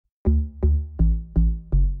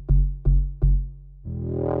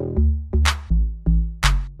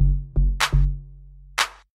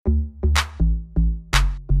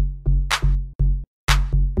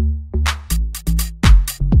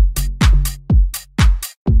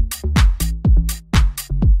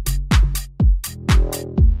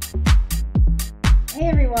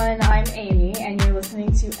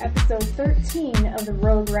episode 13 of the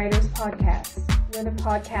Rogue Writers podcast. We're the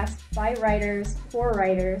podcast by writers, for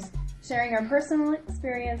writers, sharing our personal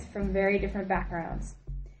experience from very different backgrounds.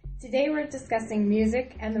 Today we're discussing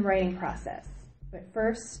music and the writing process. But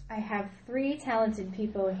first, I have three talented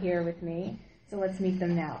people here with me, so let's meet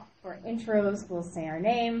them now. For intros, we'll say our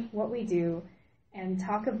name, what we do, and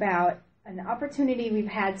talk about an opportunity we've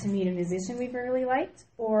had to meet a musician we've really liked,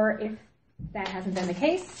 or if that hasn't been the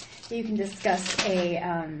case, you can discuss a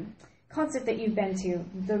concert that you've been to,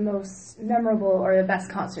 the most memorable or the best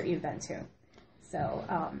concert you've been to. So,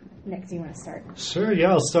 Nick, do you want to start? Sure,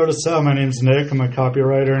 yeah, I'll start us out. My name's Nick. I'm a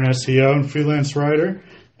copywriter and SEO and freelance writer.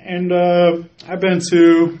 And I've been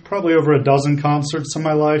to probably over a dozen concerts in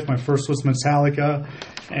my life. My first was Metallica.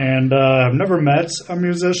 And I've never met a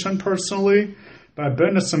musician personally, but I've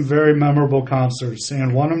been to some very memorable concerts.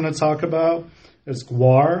 And one I'm going to talk about is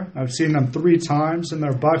GWAR. I've seen them 3 times, and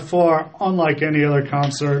they're by far unlike any other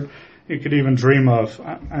concert you could even dream of.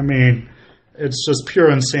 I mean, it's just pure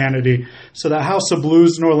insanity. So the House of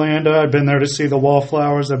Blues in Orlando, I've been there to see the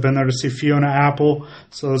Wallflowers. I've been there to see Fiona Apple.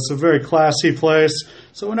 So it's a very classy place.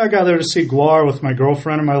 So when I got there to see GWAR with my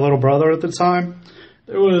girlfriend and my little brother at the time,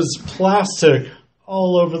 there was plastic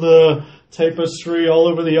all over the tapestry, all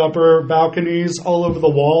over the upper balconies, all over the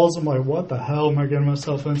walls. I'm like, what the hell am I getting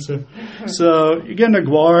myself into? So you get into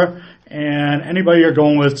GWAR, and anybody you're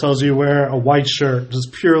going with tells you wear a white shirt,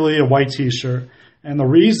 just purely a white T-shirt. And the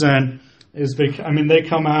reason is because, they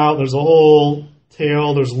come out, there's a whole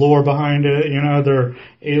tale, there's lore behind it, they're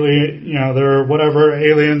alien, they're whatever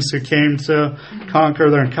aliens who came to conquer.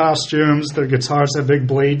 They're in costumes, their guitars have big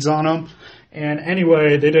blades on them. And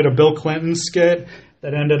anyway, they did a Bill Clinton skit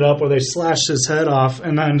that ended up where they slashed his head off,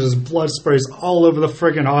 and then just blood sprays all over the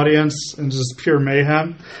friggin' audience, and just pure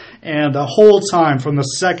mayhem. And the whole time, from the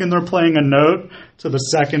second they're playing a note to the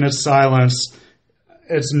second it's silence,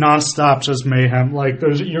 it's nonstop just mayhem. Like,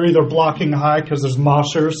 you're either blocking high because there's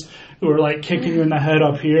moshers who are like kicking you in the head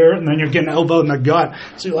up here, and then you're getting elbowed in the gut.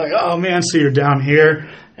 So you're like, oh man, so you're down here.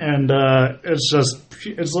 And it's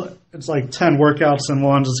like 10 workouts in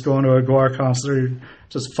one, just going to a GWAR concert,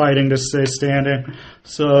 just fighting to stay standing.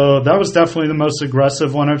 So that was definitely the most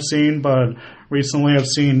aggressive one I've seen. But recently I've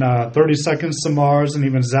seen 30 Seconds to Mars and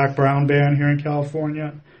even Zach Brown Band here in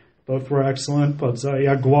California. Both were excellent. But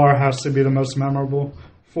GWAR has to be the most memorable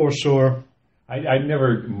for sure. I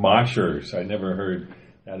never, moshers, I never heard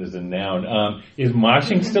that as a noun. Is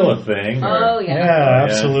moshing still a thing? Oh, yeah. Yeah,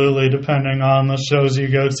 absolutely, depending on the shows you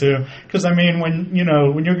go to. Because, when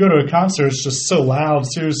you go to a concert, it's just so loud,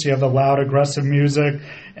 too. So you have the loud, aggressive music.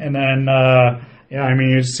 And then,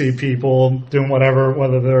 you see people doing whatever,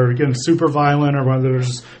 whether they're getting super violent or whether they're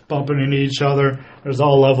just bumping into each other. There's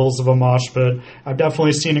all levels of a mosh pit. I've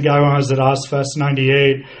definitely seen a guy when I was at Ozfest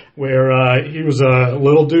 98 where he was a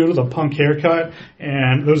little dude with a punk haircut,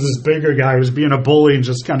 and there was this bigger guy who was being a bully and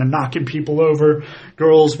just kind of knocking people over,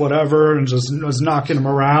 girls, whatever, and just was knocking them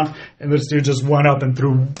around. And this dude just went up and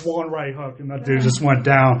threw one right hook, and that dude just went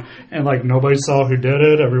down. And nobody saw who did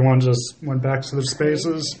it. Everyone just went back to their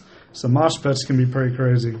spaces. So mosh pits can be pretty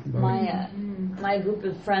crazy. My group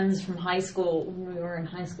of friends from high school, when we were in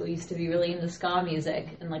high school, used to be really into ska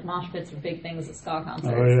music, and mosh pits were big things at ska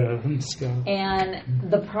concerts. Oh yeah, ska. And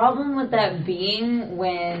the problem with that being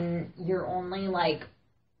when you're only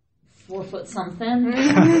 4 foot something,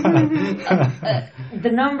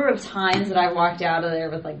 the number of times that I walked out of there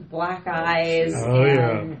with black eyes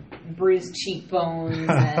and bruised cheekbones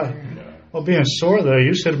and. Well, being short, though,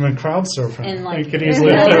 you should have been crowd surfing. And you could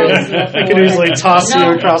easily toss you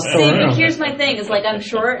across the room. But here's my thing: I'm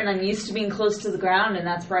short and I'm used to being close to the ground, and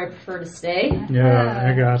that's where I prefer to stay. Yeah,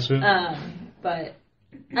 I got you. But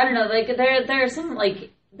I don't know. There are some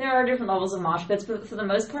there are different levels of mosh pits, but for the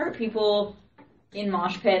most part, people in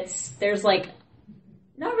mosh pits, there's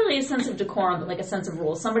not really a sense of decorum, but a sense of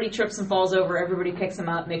rules. Somebody trips and falls over, everybody picks them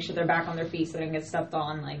up, make sure they're back on their feet so they don't get stepped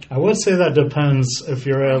on. I would say that depends if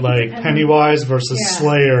you're at Pennywise versus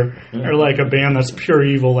Slayer, or a band that's pure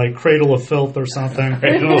evil, like Cradle of Filth or something.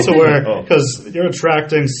 Because you're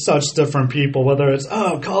attracting such different people, whether it's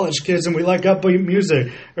college kids and we like upbeat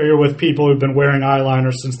music, or you're with people who've been wearing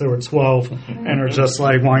eyeliner since they were 12 and are just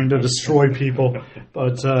wanting to destroy people.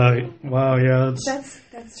 But wow, yeah,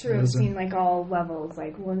 That's true. I've seen all levels,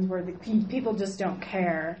 ones where the people just don't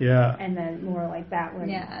care. Yeah. And then more like that one.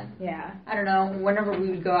 Yeah. I don't know. Whenever we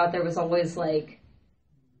would go out, there was always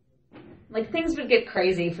things would get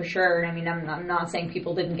crazy for sure. I mean, I'm not saying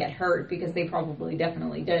people didn't get hurt because they probably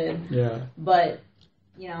definitely did. Yeah. But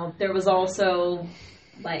there was also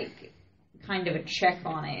kind of a check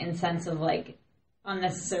on it in sense of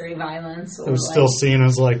unnecessary violence. Or It was still seen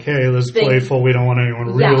as like, hey, this is playful. We don't want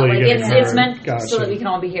anyone really getting hurt. It's meant so that we can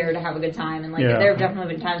all be here to have a good time. And there have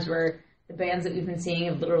definitely been times where the bands that we've been seeing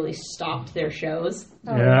have literally stopped their shows.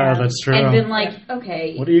 That's true. And been like,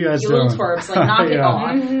 okay, what are you guys doing? Little twerps, like, knock it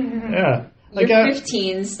off. Yeah. You're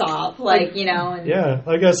 15, stop. Like, you know. And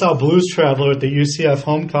like I saw Blues Traveler at the UCF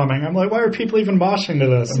homecoming. I'm like, why are people even moshing to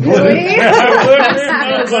this? Really?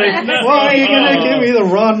 I was like, why are you going to give me the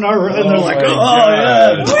run? And they're like, like,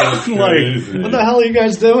 what the hell are you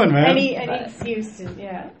guys doing, man? Any excuse to,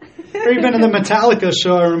 Or even in the Metallica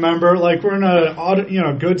show, I remember, like, we're in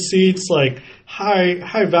a good seats, like,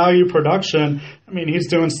 high value production. I mean, he's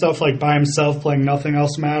doing stuff like by himself, playing Nothing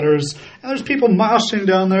Else Matters, and there's people moshing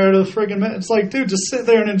down there to the friggin' It's like, dude, just sit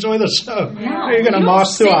there and enjoy the show. No, you're gonna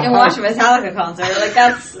mosh to and watch a Metallica concert. Like,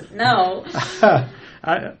 that's no.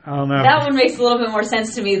 I don't know. That one makes a little bit more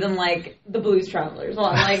sense to me than like the Blues Travelers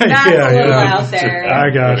one. Like that's a little out there. I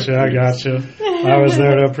gotcha. I was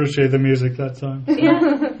there to appreciate the music that time. Yeah,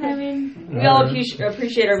 I mean, we all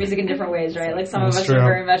appreciate our music in different ways, right? Like some of us are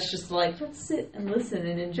very much just like, let's sit and listen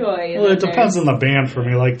and enjoy. Well, it depends on the band for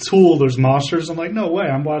me. Like Tool, there's moshers. I'm like, no way,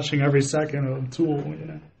 I'm watching every second of Tool. You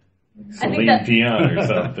know. Celine Dion or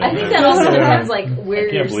something. I think that also depends, like,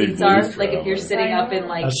 where your seats are. Like, if you're sitting up in,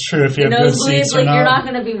 like, that's true. If you have good seats like, or not. you're not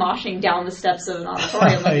going to be moshing down the steps of an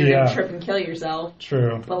auditorium like you're going to trip and kill yourself.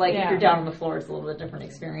 True. But, like, if you're down on the floor, it's a little bit different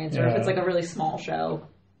experience. Or if it's, like, a really small show.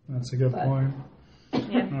 That's a good point.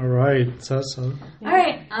 Yeah. All right, Tessa. All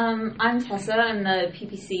right. I'm Tessa. I'm the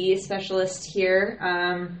PPC specialist here.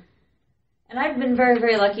 And I've been very,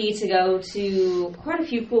 very lucky to go to quite a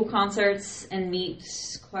few cool concerts and meet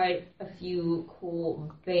quite a few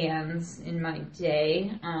cool bands in my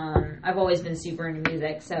day. I've always been super into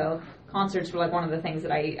music, so concerts were like one of the things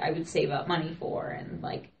that I would save up money for. And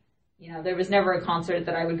like, you know, there was never a concert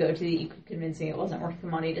that I would go to that you could convince me it wasn't worth the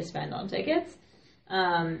money to spend on tickets.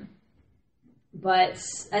 But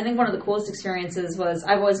I think one of the coolest experiences was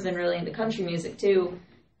I've always been really into country music too.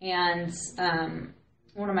 And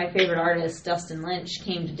one of my favorite artists, Dustin Lynch,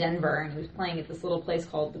 came to Denver and he was playing at this little place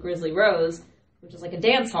called the Grizzly Rose, which is like a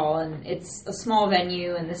dance hall, and it's a small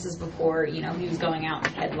venue, and this is before, you know, he was going out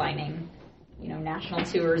and headlining, you know, national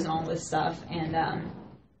tours and all this stuff. And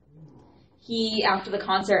he, after the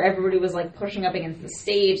concert, everybody was like pushing up against the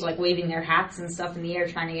stage, like waving their hats and stuff in the air,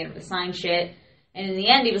 trying to get him to sign shit. And in the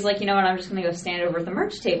end, he was like, you know what, I'm just going to go stand over at the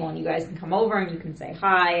merch table, and you guys can come over and you can say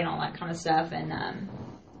hi and all that kind of stuff. And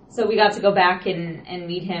so we got to go back and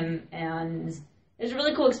meet him, and it was a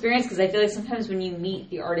really cool experience because I feel like sometimes when you meet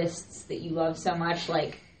the artists that you love so much,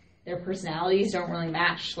 like, their personalities don't really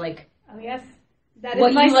match, like... Oh, yes. That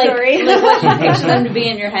is my story. Like, what you picture them to be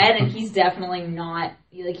in your head, and he's definitely not...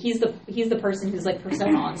 Like, he's the person whose, like,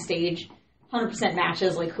 persona on stage 100%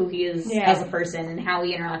 matches, like, who he is as a person and how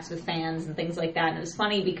he interacts with fans and things like that. And it was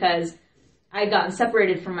funny because I had gotten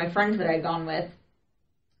separated from my friend that I'd gone with,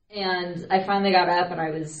 and I finally got up and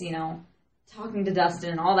I was, you know, talking to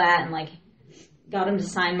Dustin and all that, and, like, got him to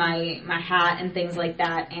sign my hat and things like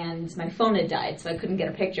that, and my phone had died, so I couldn't get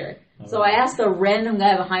a picture. So I asked a random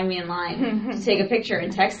guy behind me in line to take a picture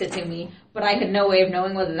and text it to me, but I had no way of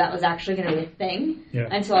knowing whether that was actually going to be a thing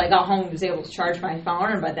until I got home and was able to charge my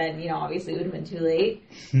phone, and by then, you know, obviously it would have been too late.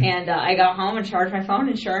 And I got home and charged my phone,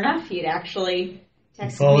 and sure enough, he had actually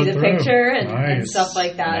texted me the picture and stuff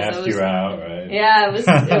like that. Asked you out, right? Yeah,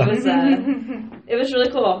 it was really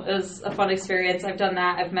cool. It was a fun experience. I've done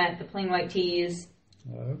that. I've met the Plain White Tees.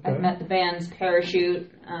 I've met the band's Parachute.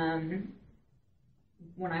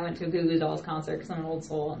 When I went to a Goo Goo Dolls concert, because I'm an old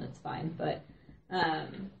soul and it's fine. But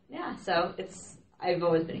yeah, so I've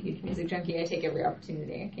always been a huge music junkie. I take every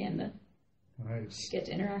opportunity I can to get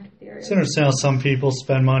to interact with the area. It's interesting how some people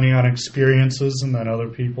spend money on experiences, and then other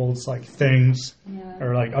people, it's like things,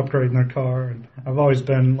 or like upgrading their car. And I've always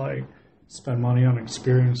been like, spend money on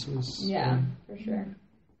experiences. Yeah, for sure.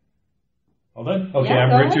 Hold on. Okay,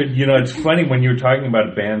 I'm Richard. You know, it's funny when you were talking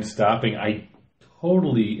about bands stopping, I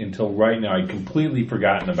totally, until right now, I'd completely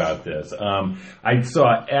forgotten about this. I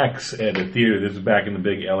saw X at a theater. This was back in the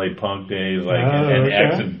big LA punk days, like, and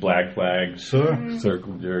X and Black Flag. Sure.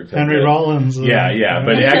 Circle Jerks. Henry Rollins. Yeah.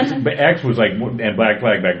 But X was like, and Black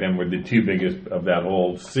Flag back then were the two biggest of that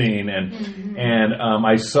whole scene. And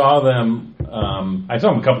I saw them,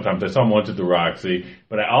 a couple times. I saw them once at the Roxy.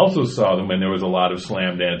 But I also saw them when there was a lot of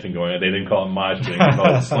slam dancing going on. They didn't call it moshing, they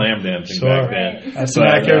called it slam dancing back then. That's an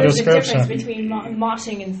accurate description. There's a difference between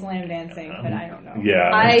moshing and slam dancing, but I don't know.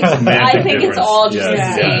 Yeah. I think it's all just the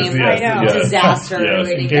same. I know. Disaster.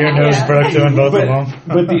 Gary knows Brooke doing both of them.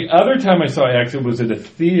 But the other time I saw X, it was at a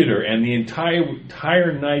theater, and the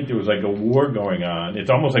entire night there was like a war going on. It's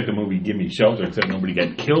almost like the movie Give Me Shelter, except nobody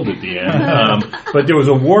got killed at the end. But there was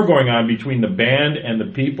a war going on between the band and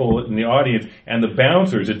the people in the audience and the bouncers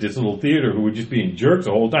at this little theater who were just being jerks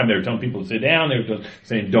the whole time. They were telling people to sit down. They were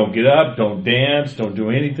saying, don't get up, don't dance, don't do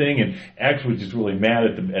anything. And X was just really mad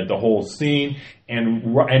at the whole scene. And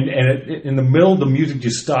in the middle, the music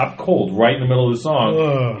just stopped cold, right in the middle of the song.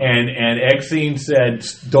 And Casein said,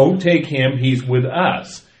 don't take him, he's with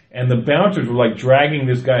us. And the bouncers were like dragging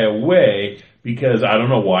this guy away because, I don't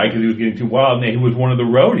know why, because he was getting too wild, and he was one of the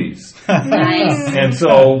roadies. Nice. And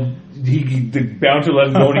so the bouncer let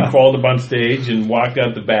him go, and he crawled up on stage and walked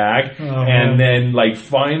out the back. And then,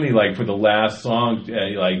 finally, for the last song,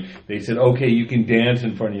 they said, okay, you can dance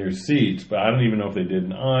in front of your seats. But I don't even know if they did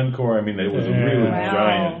an encore. I mean, it was a really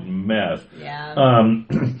giant mess. Yeah.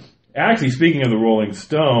 Actually, speaking of the Rolling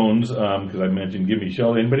Stones, because I mentioned Give Me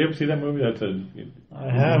Shelter, anybody ever see that movie? I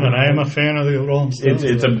haven't. I am a fan of the Rolling Stones.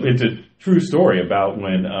 It's a true story about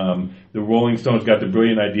when the Rolling Stones got the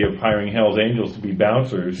brilliant idea of hiring Hell's Angels to be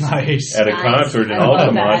bouncers at a concert in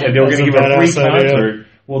Altamont, and they were going to give a free concert.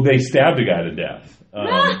 Well, they stabbed a guy to death.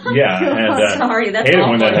 Sorry, that's hated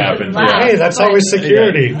when that happened. Hey, that's always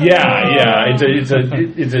security. Yeah. It's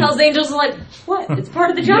a Hell's Angels are like, what? It's part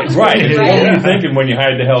of the job. Right. What were you thinking when you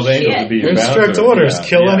hired the Hell's Angels to be your bouncer? Strict orders: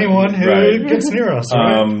 kill anyone who gets near us.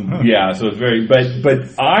 Right? So it's very.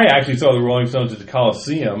 But I actually saw the Rolling Stones at the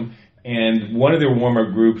Coliseum, and one of their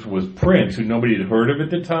warm-up groups was Prince, who nobody had heard of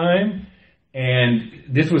at the time. And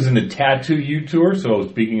this was in the Tattoo U tour. So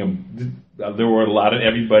speaking of, there were a lot of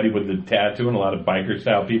everybody with the tattoo, and a lot of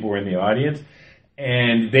biker-style people were in the audience.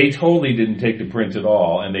 And they totally didn't take the Prince at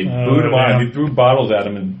all, and they booed him on. They threw bottles at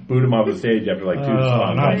him and booed him off the stage after 2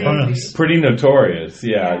 songs. Pretty notorious,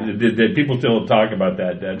 The people still talk about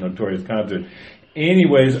that notorious concert.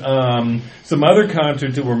 Anyways, some other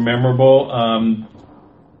concerts that were memorable.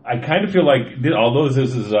 I kind of feel like, although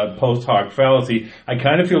this is a post hoc fallacy, I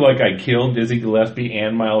kind of feel like I killed Dizzy Gillespie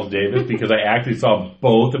and Miles Davis because I actually saw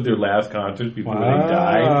both of their last concerts before they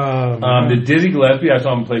died. The Dizzy Gillespie, I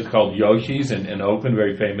saw in a place called Yoshi's in Oakland,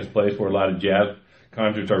 very famous place where a lot of jazz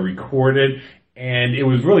concerts are recorded. And it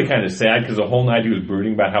was really kind of sad because the whole night he was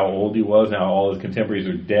brooding about how old he was and how all his contemporaries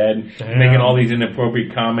are dead, making all these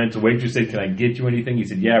inappropriate comments. The waitress said, "Can I get you anything?" He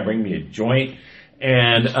said, "Yeah, bring me a joint."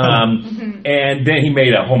 And and then he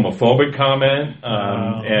made a homophobic comment,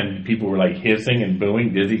 and people were hissing and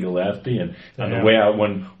booing Dizzy Gillespie. And on the way out,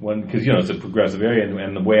 one because it's a progressive area,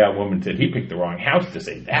 and the way out woman said he picked the wrong house to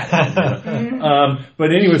say that.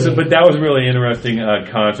 But anyways, but that was a really interesting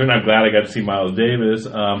concert. And I'm glad I got to see Miles Davis.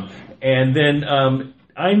 And then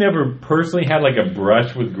I never personally had a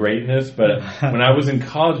brush with greatness, but when I was in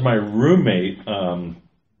college, my roommate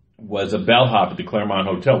was a bellhop at the Claremont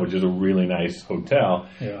Hotel, which is a really nice hotel.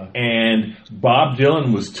 Yeah. And Bob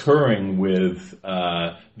Dylan was touring with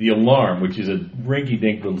The Alarm, which is a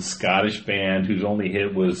rinky-dink little Scottish band whose only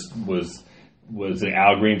hit was the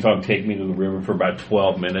Al Green song "Take Me to the River" for about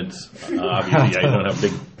 12 minutes. Obviously, I don't have a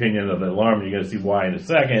big opinion of The Alarm. You're going to see why in a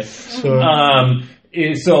second. Sure.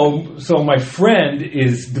 So my friend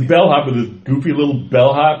is the bellhop with his goofy little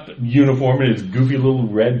bellhop uniform and his goofy little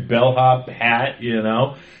red bellhop hat,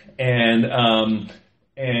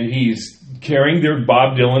 and he's carrying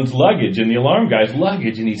Bob Dylan's luggage and the Alarm guy's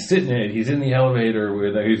luggage, and he's sitting in it. He's in the elevator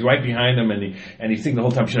he's right behind him, and he's thinking the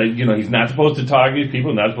whole time, should I, he's not supposed to talk to these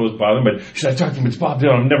people, not supposed to bother them, but should I talk to him? It's Bob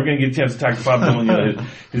Dylan. I'm never going to get a chance to talk to Bob Dylan.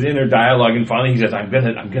 His inner dialogue, and finally he says, I'm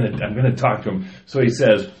gonna talk to him. So he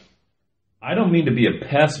says, "I don't mean to be a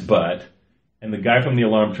pest, but," and the guy from The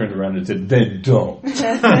Alarm turned around and said, "Then don't."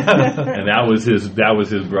 And that was his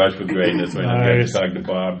brush with greatness when he got to talk to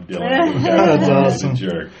Bob Dylan. That's awesome. A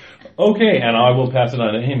jerk. Okay, and I will pass it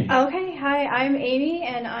on to Amy. Okay, hi, I'm Amy,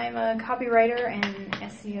 and I'm a copywriter and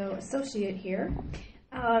SEO associate here.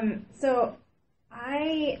 So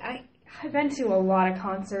I've been to a lot of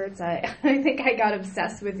concerts. I think I got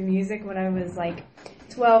obsessed with music when I was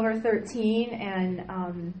 12 or 13, and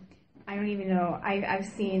I don't even know. I've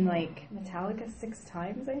seen Metallica 6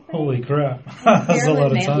 times, I think. Holy crap. That's a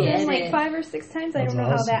lot of times. 5 or 6 times. I don't know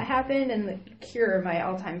how that happened. And The Cure, my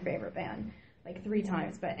all-time favorite band, 3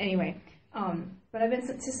 times. But anyway, but I've been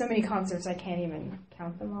to so many concerts I can't even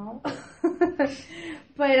count them all.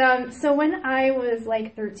 But so when I was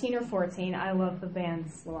 13 or 14, I loved the band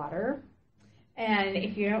Slaughter. And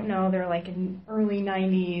if you don't know, they're like an early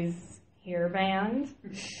 90s hair band.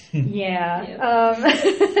 Yeah.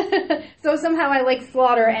 So somehow I like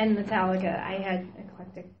Slaughter and Metallica. I had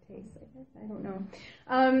eclectic taste, I guess. I don't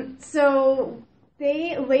know. So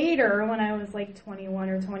they later, when I was like 21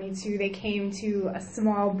 or 22, they came to a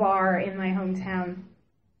small bar in my hometown,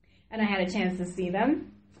 and I had a chance to see them.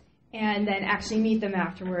 And then actually meet them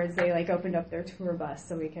afterwards. They like opened up their tour bus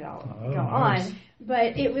so we could all go on.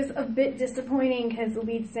 But it was a bit disappointing because the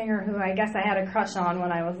lead singer, who I guess I had a crush on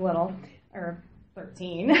when I was little, or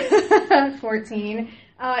 13, 14,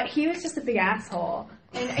 he was just a big asshole.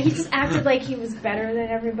 And he just acted like he was better than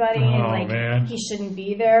everybody and he shouldn't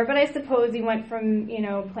be there. But I suppose he went from,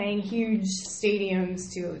 playing huge stadiums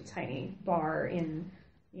to a tiny bar in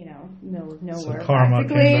middle of nowhere,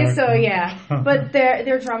 practically. So yeah, but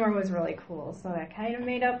their drummer was really cool, so that kind of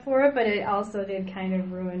made up for it. But it also did kind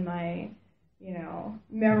of ruin my,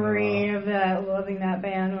 memory of loving that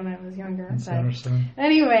band when I was younger. But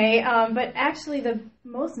anyway, but actually the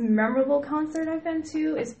most memorable concert I've been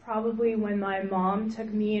to is probably when my mom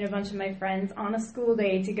took me and a bunch of my friends on a school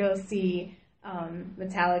day to go see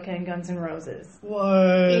Metallica and Guns N' Roses.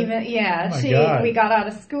 What? We got out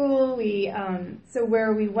of school. So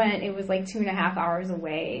where we went, it was like 2.5 hours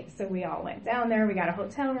away. So we all went down there. We got a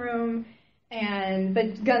hotel room,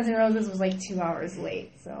 but Guns N' Roses was like 2 hours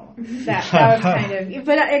late. So that was kind of.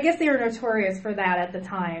 But I guess they were notorious for that at the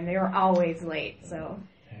time. They were always late. So,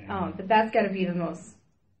 but that's got to be the most.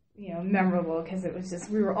 Memorable because it was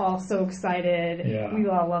just, we were all so excited. Yeah. We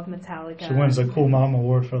all love Metallica. She wins a Cool Mom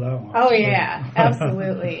Award for that one. Oh, yeah.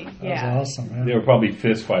 Absolutely. That was awesome, man. They were probably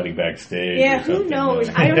fist fighting backstage. Yeah, who knows?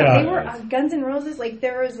 I don't know. They were, Guns N' Roses,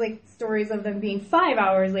 there was, stories of them being 5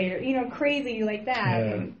 hours later, crazy like that.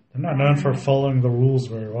 Yeah. They're not known for following the rules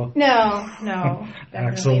very well. No,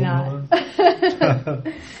 definitely not.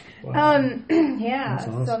 Wow. That's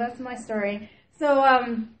awesome. So that's my story. So,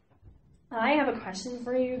 I have a question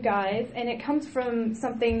for you guys, and it comes from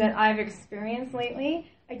something that I've experienced lately.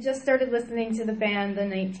 I just started listening to the band The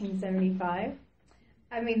 1975.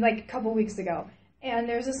 A couple weeks ago. And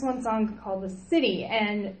there's this one song called The City,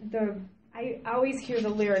 and I always hear the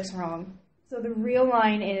lyrics wrong. So the real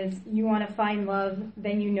line is, you want to find love,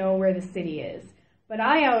 then you know where the city is. But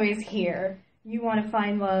I always hear, you want to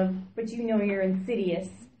find love, but you know you're insidious.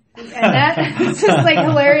 And that's just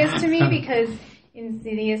hilarious to me because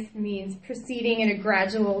insidious means proceeding in a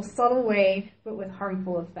gradual, subtle way, but with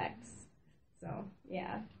harmful effects. So,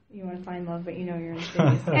 yeah, you want to find love, but you know you're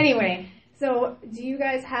insidious. Anyway, so do you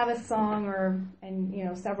guys have a song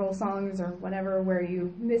several songs or whatever where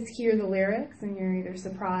you mishear the lyrics and you're either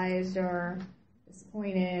surprised or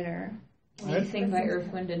disappointed or... Anything by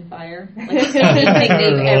Earth, Wind, and Fire. Anything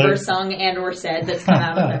they've ever sung and or said that's come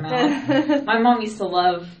out of their mouth. My mom used to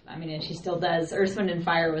love, and she still does, Earth, Wind, and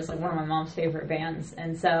Fire was one of my mom's favorite bands.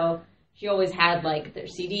 And so she always had their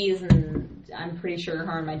CDs, and I'm pretty sure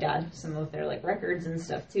her and my dad some of their records and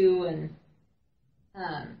stuff too. And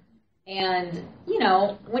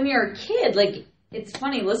when you're a kid, it's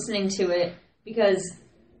funny listening to it because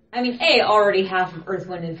already half of Earth,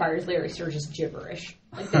 Wind, and Fire's lyrics are just gibberish.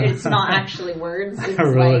 It's not actually words. It's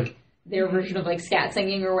really? Their version of scat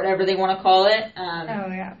singing or whatever they want to call it.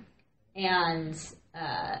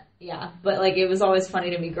 But it was always funny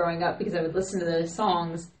to me growing up because I would listen to those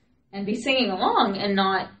songs and be singing along and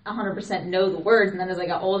not 100% know the words. And then as I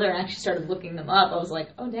got older and actually started looking them up, I was like,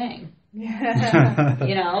 oh dang.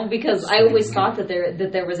 Because I always thought that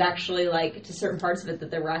there was actually to certain parts of it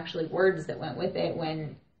that there were actually words that went with it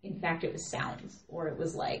when in fact it was sounds or it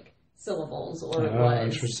was syllables or it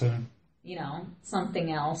was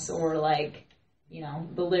something else or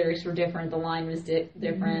the lyrics were different, the line was different.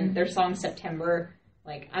 Mm-hmm. Their song September,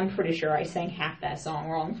 I'm pretty sure I sang half that song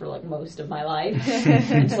wrong for most of my life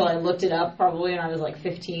until I looked it up probably when I was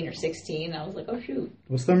 15 or 16. I was like, oh shoot.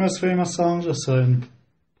 What's their most famous song? Just so I can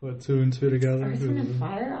put two and two together. Earth, Wind, and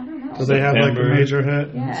Fire? I don't know. Do they have a major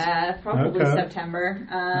hit? Yeah, probably September.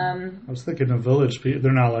 I was thinking of Village People.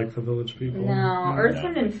 They're not like the Village People. No, Earth,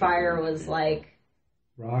 Wind, and Fire was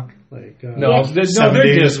rock, no, they're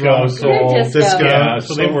disco, soul, disco. Yeah,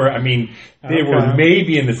 so they were. They were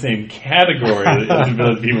maybe in the same category as the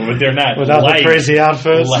Village People, but they're not without the crazy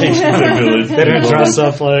outfits. The Village They didn't dress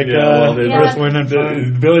up Earth, Wind, and Fire.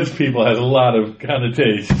 The Village People has a lot of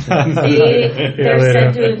connotations. They're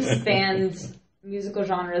said to have spanned musical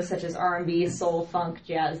genres such as R&B, soul, funk,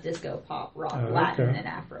 jazz, disco, pop, rock, Latin, and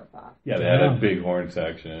Afro pop. Yeah, they had a big horn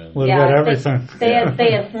section. Well, yeah, everything.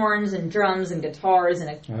 They had horns and drums and guitars and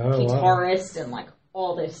a guitarist and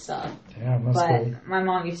all this stuff. Damn, that's cool. My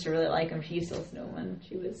mom used to really like them. She used to listen to them when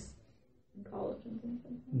she was in college and things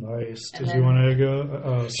like that. Nice. And Did you want to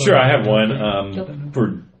go? Sure, I have one.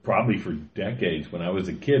 For decades, when I was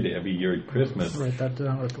a kid, every year at Christmas, Write that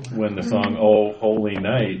down. when the song "Oh Holy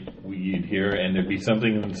Night" you'd hear, and there'd be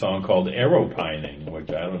something in the song called aeropining, which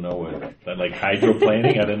I don't know what, like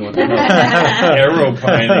hydroplaning. I didn't know what the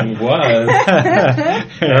aeropining was.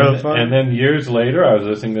 And then years later, I was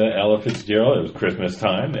listening to Ella Fitzgerald. It was Christmas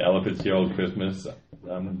time, the Ella Fitzgerald Christmas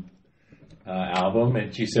album,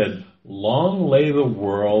 and she said, "Long lay the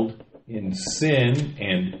world in sin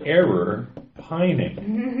and error pining."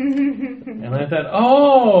 And I thought,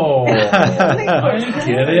 oh, I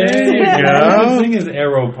get it. There you go. The thing is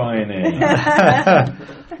arrow pining.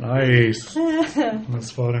 Nice.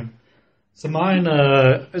 That's funny. So mine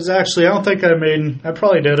is actually, I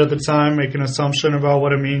probably did at the time, make an assumption about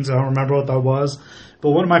what it means. I don't remember what that was.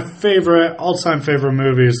 But one of my all-time favorite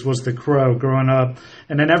movies was The Crow growing up.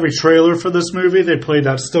 And in every trailer for this movie, they played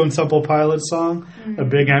that Stone Temple Pilots song, A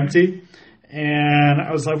Big Empty. And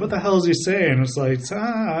I was like, what the hell is he saying? It's like,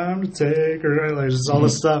 time to take, or like, just all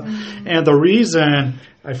this stuff. And the reason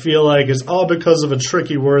I feel like is all because of a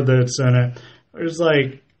tricky word that's in it. It's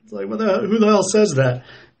like who the hell says that?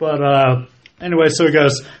 But anyway, so it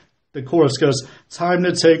goes, the chorus goes, time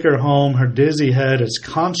to take her home, her dizzy head is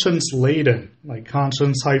conscience-laden, like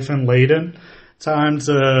conscience-laden. Time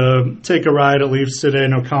to take a ride, it leaves today,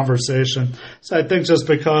 no conversation. So I think just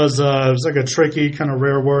because it was like a tricky, kind of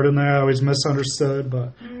rare word in there, I always misunderstood,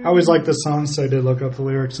 but I always liked the song, so I did look up the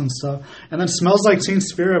lyrics and stuff. And then Smells Like Teen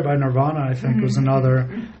Spirit by Nirvana, I think, was another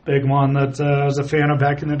big one that I was a fan of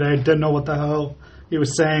back in the day. Didn't know what the hell he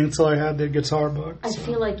was saying until I had the guitar book. I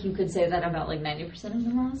feel like you could say that about like 90% of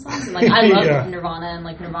Nirvana songs. And, like, I love Nirvana, and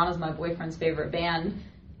like Nirvana's my boyfriend's favorite band.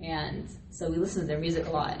 And so we listened to their music a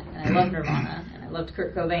lot, and I love Nirvana, and I loved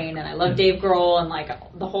Kurt Cobain, and I loved Dave Grohl, and like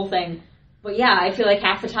the whole thing. But yeah, I feel like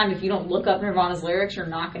half the time if you don't look up Nirvana's lyrics, you're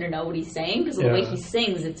not going to know what he's saying, because of the way he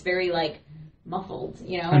sings, it's very like muffled,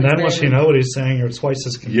 you know. And then once you know what he's saying, you're twice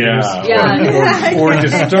as confused. Or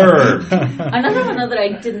disturbed. Another one though that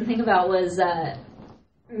I didn't think about was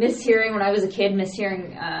mishearing when I was a kid,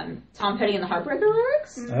 Tom Petty and the Heartbreaker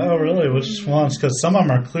lyrics. Oh, really? Which ones? Because some of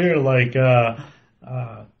them are clear, like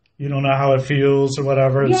you don't know how it feels or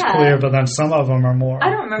whatever. It's clear, but then some of them are more.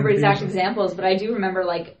 I don't remember exact examples, but I do remember,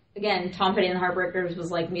 like, again, Tom Petty and the Heartbreakers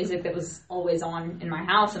was like music that was always on in my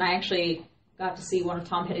house, and I actually got to see one of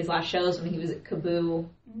Tom Petty's last shows when he was at Kaboo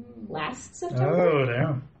last September. Oh,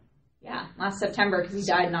 damn. Yeah, last September, because he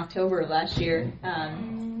died in October of last year.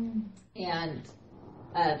 And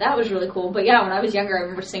that was really cool. But yeah, when I was younger, I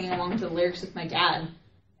remember singing along to the lyrics with my dad,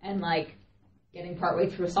 and like getting partway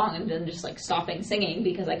through a song and then just like stopping singing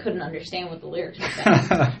because I couldn't understand what the lyrics were saying.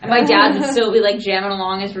 And my dad would still be like jamming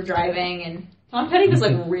along as we're driving, and Tom Petty was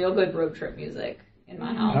like real good road trip music in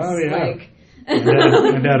my house. Oh yeah. Like,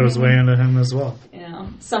 my dad was way into him as well. You know,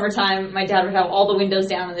 summertime, my dad would have all the windows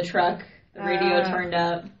down in the truck, the radio turned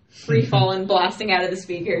up, free falling, blasting out of the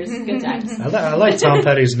speakers. Good times. I like Tom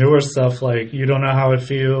Petty's newer stuff, like You Don't Know How It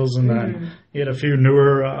Feels, and then he had a few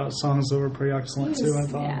newer songs that were pretty excellent too, I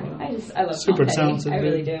thought. Yeah, I love super Tom Petty. talented. I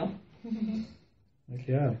really do. Like,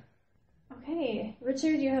 yeah. Okay,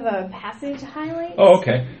 Richard, you have a passage to highlight? Oh,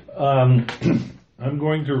 okay. I'm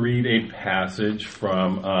going to read a passage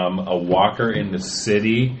from A Walker in the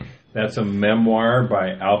City. That's a memoir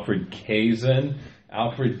by Alfred Casein.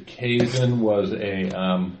 Alfred Casein was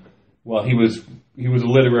he was a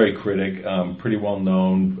literary critic, pretty well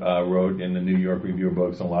known, wrote in the New York Review of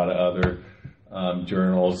Books and a lot of other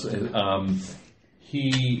journals.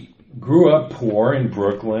 He grew up poor in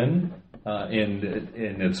Brooklyn,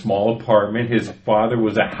 in a small apartment. His father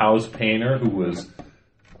was a house painter who was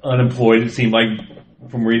unemployed, it seemed like,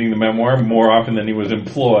 from reading the memoir, more often than he was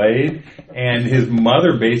employed. And his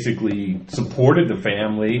mother basically supported the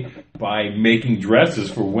family by making dresses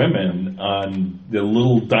for women on the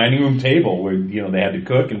little dining room table where, they had to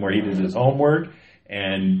cook and where he did his homework,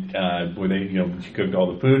 and where she cooked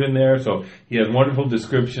all the food in there. So he has wonderful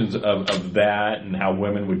descriptions of that and how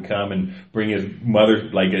women would come and bring his mother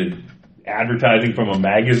like advertising from a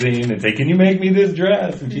magazine and say, "Can you make me this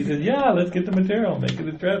dress?" And she said, "Yeah, let's get the material, make it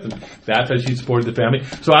a dress." And that's how she supported the family.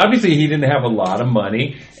 So obviously he didn't have a lot of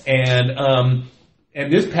money, and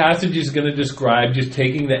this passage is going to describe just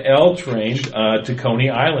taking the L train to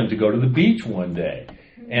Coney Island to go to the beach one day.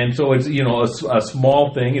 And so it's, a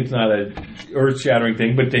small thing. It's not a earth-shattering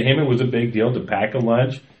thing, but to him it was a big deal to pack a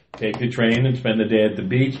lunch, take the train, and spend the day at the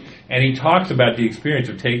beach. And he talks about the experience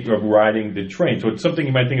of riding the train. So it's something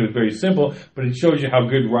you might think of as very simple, but it shows you how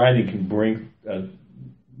good riding can bring a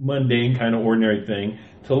mundane, kind of ordinary thing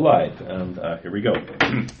to life. And here we go.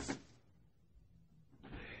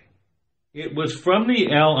 It was from the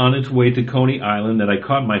L on its way to Coney Island that I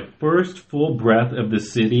caught my first full breath of the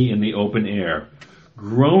city in the open air.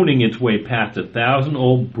 Groaning its way past 1,000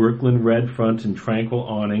 old Brooklyn red fronts and tranquil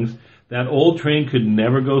awnings, that old train could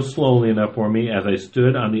never go slowly enough for me as I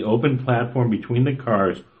stood on the open platform between the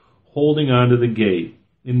cars, holding onto the gate.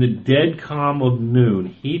 In the dead calm of noon,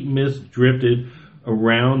 heat mist drifted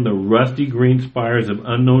around the rusty green spires of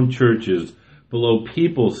unknown churches. Below,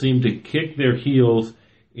 people seemed to kick their heels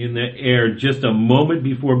in the air just a moment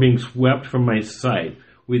before being swept from my sight.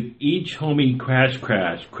 With each homey crash,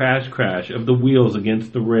 crash, crash, crash of the wheels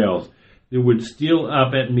against the rails, there would steal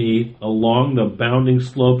up at me along the bounding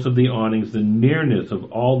slopes of the awnings the nearness of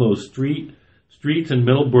all those streets in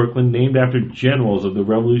Middle Brooklyn named after generals of the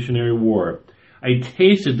Revolutionary War. I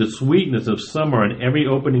tasted the sweetness of summer on every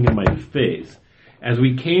opening in my face. As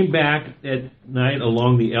we came back at night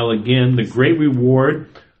along the L again, the great reward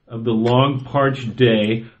of the long parched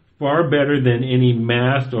day, far better than any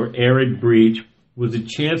mast or arid breach, was a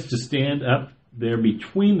chance to stand up there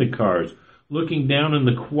between the cars, looking down on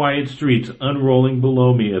the quiet streets unrolling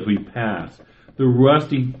below me as we passed. The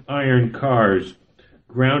rusty iron cars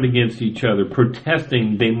ground against each other,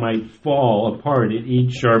 protesting they might fall apart at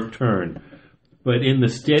each sharp turn. But in the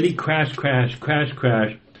steady crash, crash, crash,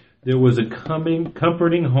 crash, there was a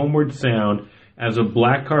comforting homeward sound as the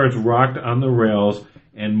black cars rocked on the rails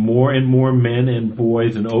and more men and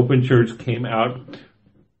boys in open shirts came out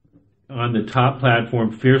on the top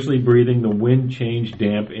platform, fiercely breathing the wind-changed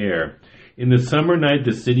damp air. In the summer night,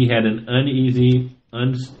 the city had an easy,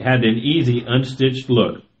 unstitched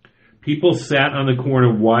look. People sat on the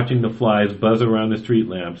corner watching the flies buzz around the street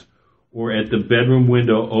lamps, or at the bedroom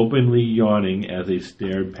window openly yawning as they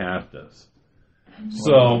stared past us.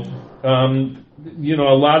 So, a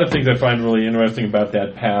lot of things I find really interesting about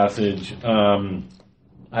that passage.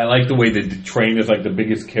 I like the way that the train is like the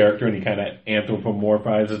biggest character, and he kind of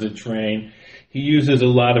anthropomorphizes a train. He uses a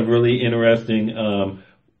lot of really interesting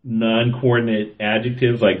non-coordinate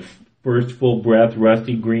adjectives like first full breath,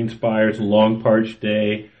 rusty green spires, long parched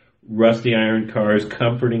day, rusty iron cars,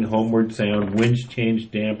 comforting homeward sound, winds change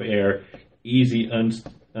damp air, easy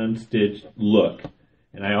unstitched look.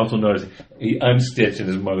 And I also noticed he unstitched, and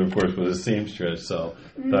his mother, of course, was a seamstress, so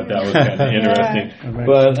I thought that was kind of interesting.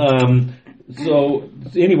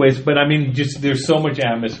 But I mean, just there's so much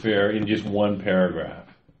atmosphere in just one paragraph.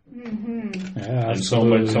 Mm-hmm. Yeah, and so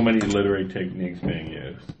many literary techniques being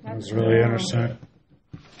used. That was really interesting.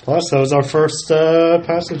 Plus, that was our first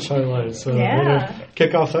passage highlight, so way to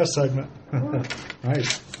kick off that segment.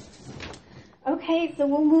 Nice. Okay, so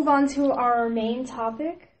we'll move on to our main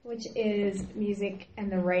topic, which is music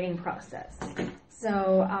and the writing process.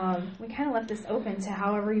 So we kind of left this open to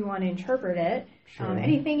however you want to interpret it. Sure.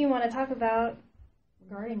 Anything you want to talk about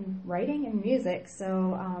regarding writing and music.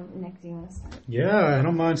 So, Nick, do you want to start? Yeah, I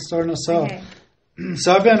don't mind starting us off. Okay.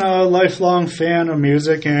 So I've been a lifelong fan of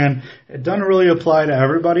music, and it doesn't really apply to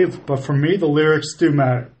everybody, but for me, the lyrics do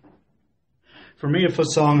matter. For me, if a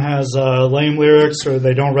song has lame lyrics or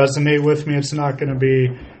they don't resonate with me, it's not going to be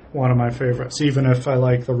one of my favorites, even if I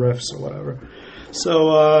like the riffs or whatever.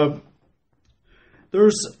 So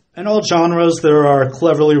in all genres, there are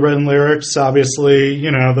cleverly written lyrics. Obviously,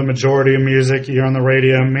 the majority of music you hear on the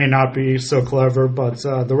radio may not be so clever, but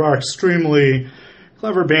there are extremely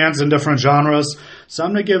clever bands in different genres. So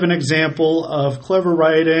I'm going to give an example of clever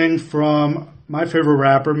writing from my favorite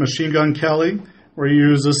rapper, Machine Gun Kelly, where he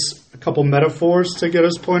uses a couple metaphors to get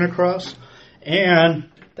his point across. And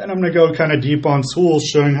then I'm going to go kind of deep on Tool,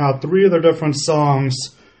 showing how 3 of their different songs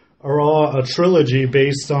are all a trilogy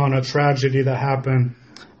based on a tragedy that happened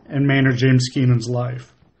in Maynard James Keenan's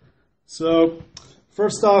life. So,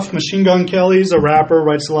 first off, Machine Gun Kelly's a rapper,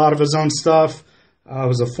 writes a lot of his own stuff.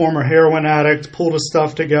 Was a former heroin addict, pulled his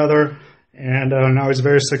stuff together, and now he's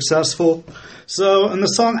very successful. So, in the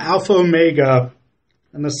song Alpha Omega,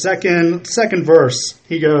 in the second verse,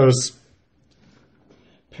 he goes,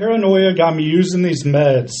 "Paranoia got me using these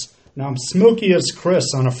meds. Now I'm smoky as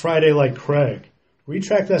Chris on a Friday like Craig.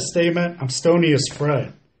 Retract that statement, I'm stony as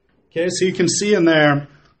Fred." Okay, so you can see in there,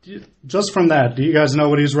 just from that, do you guys know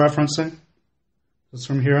what he's referencing? Just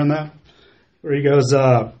from hearing that? Where he goes,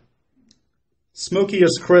 smoky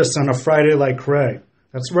as Chris on a Friday like Craig.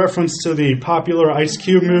 That's a reference to the popular Ice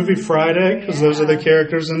Cube movie Friday, because those are the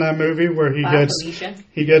characters in that movie where he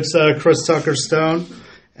gets Chris Tucker stoned.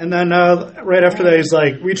 And then right after that, he's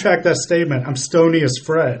like, retract that statement, I'm stony as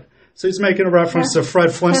Fred. So he's making a reference to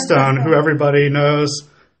Fred Flintstone, who everybody knows.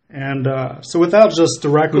 And so without just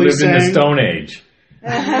directly saying... Who lived in the Stone Age.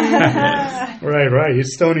 Right.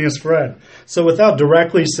 He's stony as Fred. So without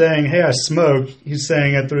directly saying, hey, I smoke, he's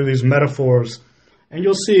saying it through these metaphors. And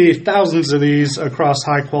you'll see thousands of these across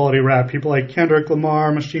high-quality rap. People like Kendrick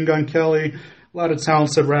Lamar, Machine Gun Kelly, a lot of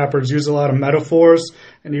talented rappers use a lot of metaphors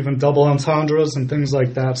and even double entendres and things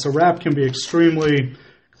like that. So rap can be extremely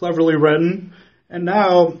cleverly written. And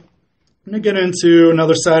now I'm going to get into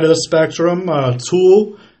another side of the spectrum,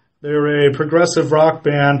 Tool. They're a progressive rock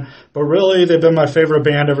band, but really they've been my favorite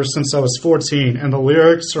band ever since I was 14, and the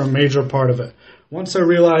lyrics are a major part of it. Once I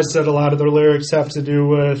realized that a lot of their lyrics have to do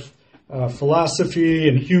with philosophy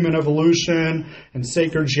and human evolution and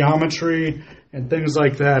sacred geometry and things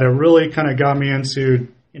like that, it really kind of got me into,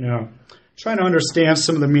 trying to understand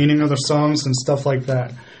some of the meaning of the songs and stuff like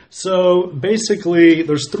that. So basically,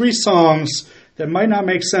 there's 3 songs that might not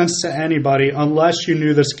make sense to anybody unless you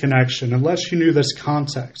knew this connection, unless you knew this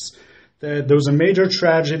context. That there was a major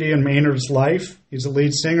tragedy in Maynard's life. He's the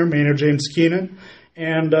lead singer, Maynard James Keenan.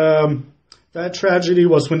 And that tragedy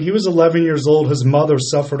was when he was 11 years old, his mother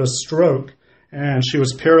suffered a stroke, and she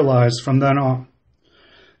was paralyzed from then on.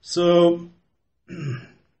 So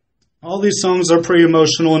all these songs are pretty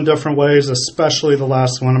emotional in different ways, especially the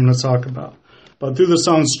last one I'm going to talk about. But through the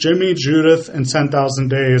songs Jimmy, Judith, and 10,000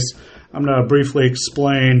 Days, I'm going to briefly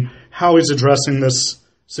explain how he's addressing this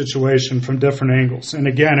situation from different angles. And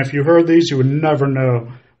again, if you heard these, you would never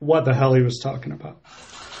know what the hell he was talking about.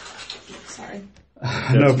 Sorry.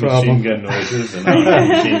 No problem. Machine Gun Noises and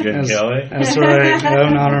Machine Gun Kelly. That's right.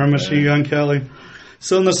 In honor of Machine Gun Kelly.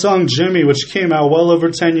 So in the song Jimmy, which came out well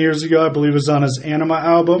over 10 years ago, I believe it was on his Anima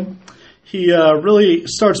album, he really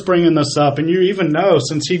starts bringing this up. And you even know,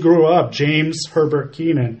 since he grew up, James Herbert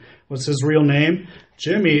Keenan was his real name.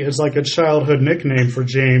 Jimmy is like a childhood nickname for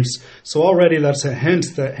James. So already that's a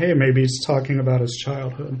hint that, hey, maybe he's talking about his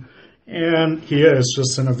childhood. And he is,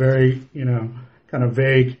 just in a very, kind of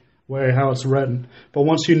vague way how it's written. But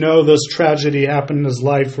once you know this tragedy happened in his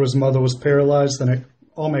life where his mother was paralyzed, then it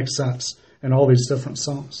all makes sense in all these different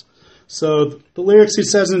songs. So the lyrics he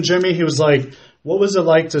says in Jimmy, he was like, what was it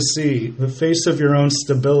like to see the face of your own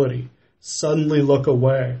stability suddenly look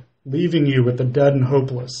away, leaving you with the dead and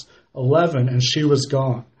hopeless? 11 and she was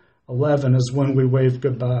gone. 11 is when we waved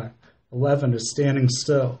goodbye. 11 is standing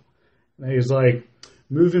still. And he's like,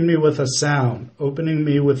 moving me with a sound, opening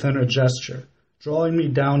me within a gesture, drawing me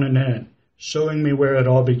down and in, showing me where it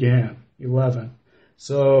all began. 11.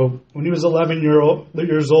 So when he was 11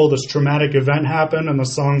 years old, this traumatic event happened, and the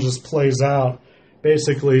song just plays out,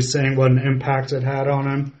 basically saying what an impact it had on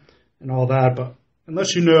him and all that. But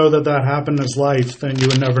unless you know that happened in his life, then you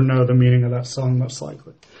would never know the meaning of that song, most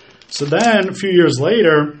likely. So then, a few years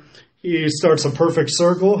later, he starts A Perfect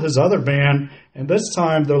Circle, his other band, and this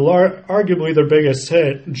time, arguably their biggest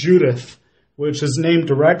hit, Judith, which is named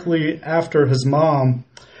directly after his mom.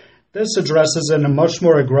 This addresses it in a much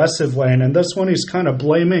more aggressive way, and in this one, he's kind of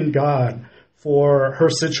blaming God for her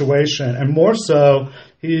situation, and more so,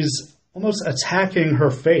 he's almost attacking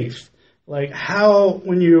her faith. Like, how,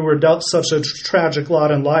 when you were dealt such a tragic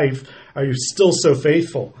lot in life, are you still so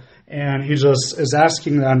faithful? And he just is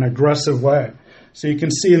asking that in an aggressive way. So you can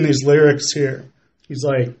see in these lyrics here, he's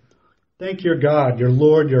like, thank your God, your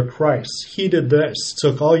Lord, your Christ. He did this,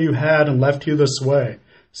 took all you had and left you this way.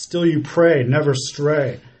 Still you pray, never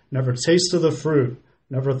stray, never tasted the fruit,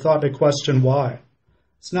 never thought to question why.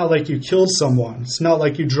 It's not like you killed someone. It's not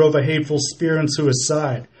like you drove a hateful spear into his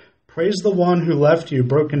side. Praise the one who left you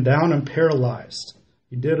broken down and paralyzed.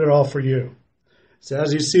 He did it all for you. So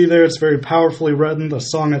as you see there, it's very powerfully written. The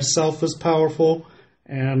song itself is powerful.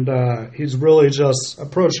 And he's really just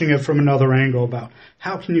approaching it from another angle about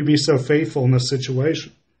how can you be so faithful in this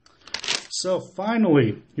situation. So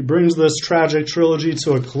finally, he brings this tragic trilogy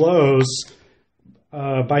to a close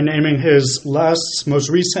by naming his most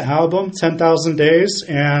recent album, 10,000 Days,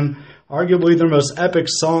 and arguably their most epic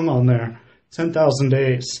song on there, 10,000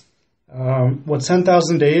 Days. What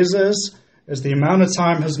 10,000 Days is the amount of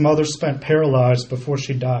time his mother spent paralyzed before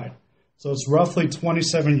she died. So it's roughly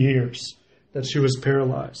 27 years that she was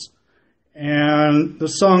paralyzed. And the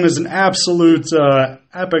song is an absolute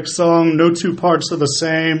epic song. No two parts are the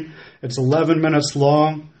same. It's 11 minutes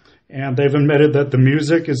long. And they've admitted that the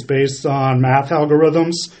music is based on math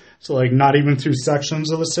algorithms. So like not even two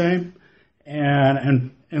sections are the same.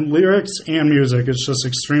 And lyrics and music, it's just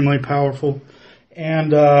extremely powerful.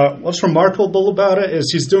 And what's remarkable about it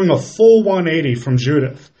is he's doing a full 180 from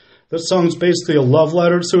Judith. This song's basically a love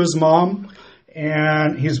letter to his mom.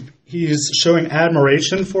 And he's showing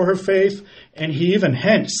admiration for her faith, and he even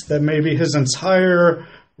hints that maybe his entire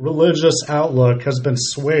religious outlook has been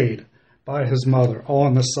swayed by his mother, all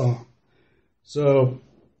in the song. So,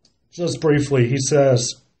 just briefly, he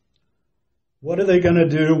says, what are they going to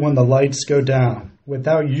do when the lights go down,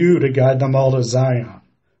 without you to guide them all to Zion?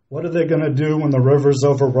 What are they going to do when the river's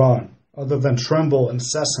overrun, other than tremble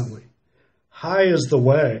incessantly? High is the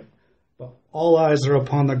way, but all eyes are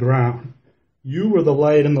upon the ground. You were the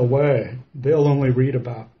light in the way they'll only read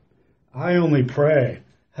about. I only pray.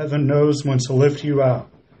 Heaven knows when to lift you out.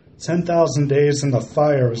 10,000 days in the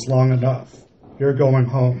fire is long enough. You're going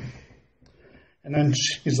home. And then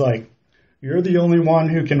she's like, you're the only one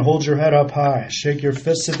who can hold your head up high, shake your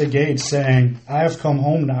fist at the gate, saying, I have come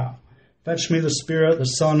home now. Fetch me the Spirit, the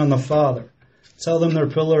Son, and the Father. Tell them their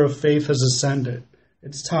pillar of faith has ascended.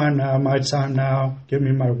 It's time now, my time now. Give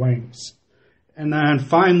me my wings. And then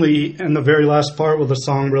finally, in the very last part where the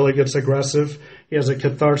song really gets aggressive, he has a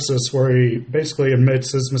catharsis where he basically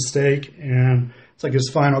admits his mistake, and it's like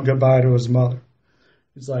his final goodbye to his mother.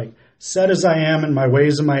 He's like, set as I am in my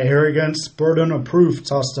ways and my arrogance, burden of proof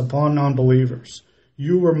tossed upon non-believers.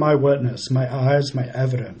 You were my witness, my eyes, my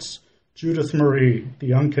evidence. Judith Marie,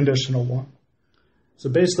 the unconditional one. So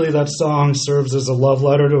basically that song serves as a love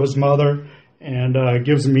letter to his mother and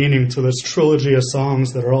gives meaning to this trilogy of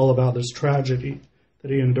songs that are all about this tragedy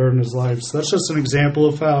that he endured in his life. So that's just an example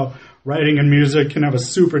of how writing and music can have a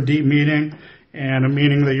super deep meaning and a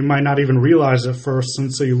meaning that you might not even realize at first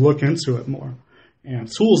until you look into it more. And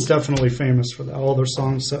Tool's definitely famous for that. All their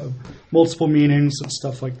songs have multiple meanings and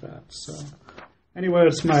stuff like that. So anyway,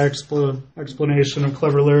 that's my explanation of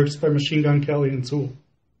clever lyrics by Machine Gun Kelly and Tool.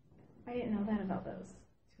 I didn't know that about those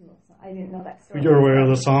Tool. I didn't know that story. You're aware of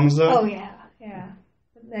the songs, though? Oh, yeah.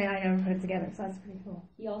 I never put it together, so that's pretty cool.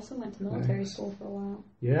 He also went to military school for a while.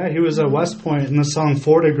 Yeah, he was at West Point, and the song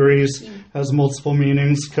 4 Degrees has multiple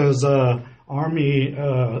meanings because Army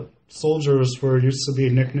soldiers were used to be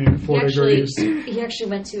nicknamed 4 Degrees. He actually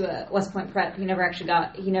went to West Point Prep. He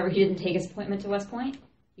didn't take his appointment to West Point.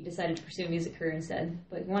 He decided to pursue a music career instead.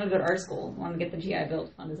 But he wanted to go to art school. He wanted to get the GI Bill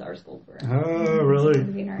to fund his art school for Oh, really?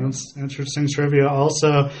 That's interesting trivia.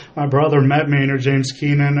 Also, my brother met Maynard James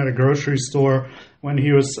Keenan at a grocery store when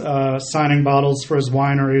he was signing bottles for his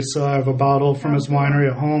winery. So I have a bottle from his winery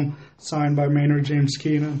at home signed by Maynard James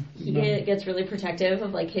Keenan. He gets really protective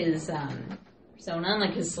of like his persona and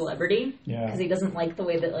like his celebrity. Yeah. Because he doesn't like the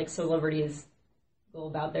way that like celebrities go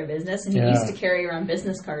about their business, and he used to carry around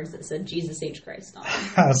business cards that said Jesus H. Christ on them.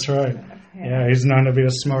 That's right. Yeah, he's known to be a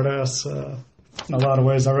smart ass in a lot of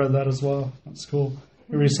ways. I read that as well. That's cool.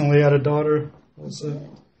 He recently had a daughter. Also.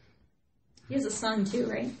 He has a son too,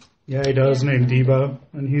 right? Yeah, he does, named Debo,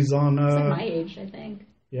 and he's on... he's like my age, I think.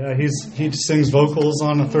 Yeah, he sings vocals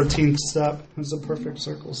on the 13th Step. It's a Perfect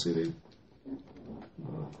Circle CD. Yeah.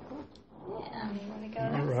 Want to go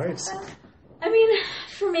All next? right. I mean,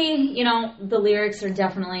 for me, the lyrics are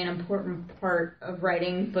definitely an important part of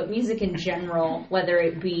writing, but music in general, whether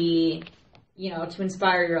it be, to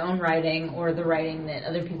inspire your own writing or the writing that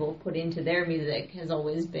other people put into their music, has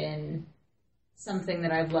always been something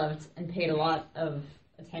that I've loved and paid a lot of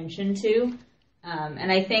attention to.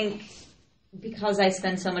 And I think because I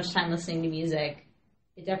spend so much time listening to music,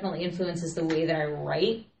 it definitely influences the way that I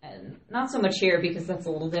write. And not so much here because that's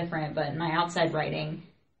a little different, but in my outside writing,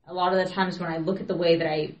 a lot of the times when I look at the way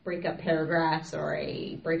that I break up paragraphs or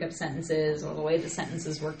I break up sentences or the way the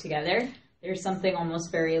sentences work together, there's something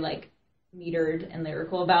almost very like metered and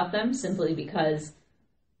lyrical about them simply because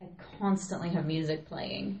I constantly have music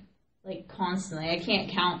playing. Like constantly. I can't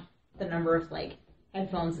count the number of like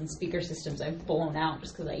headphones and speaker systems I've blown out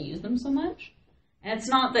just because I use them so much. And it's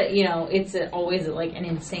not that, it's always at like an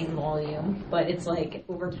insane volume, but it's like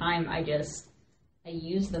over time I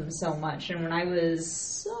use them so much. And when I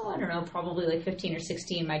was, probably like 15 or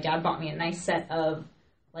 16, my dad bought me a nice set of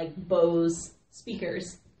like Bose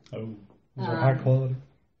speakers. Oh, those are high quality.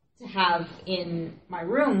 To have in my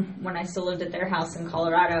room when I still lived at their house in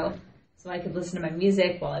Colorado, so I could listen to my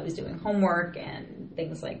music while I was doing homework and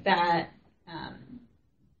things like that.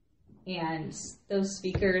 And those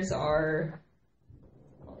speakers are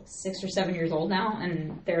 6 or 7 years old now,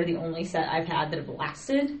 and they're the only set I've had that have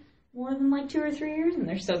lasted more than like 2 or 3 years, and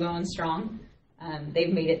they're still going strong.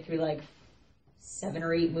 They've made it through like 7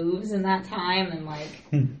 or 8 moves in that time, and like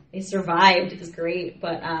they survived. It was great,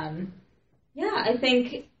 but I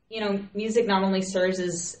think music not only serves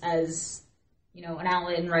as an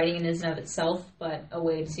outlet in writing in and of itself, but a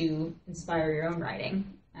way to inspire your own writing.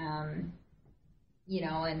 And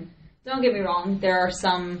don't get me wrong, there are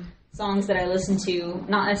some songs that I listen to,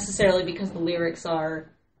 not necessarily because the lyrics are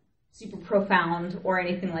super profound or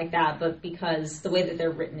anything like that, but because the way that they're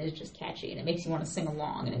written is just catchy, and it makes you want to sing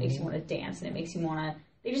along, and it makes you want to dance, and it makes you want to...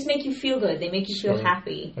 They just make you feel good. They make you feel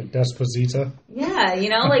happy. Like Despacito? Yeah,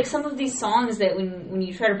 like some of these songs that when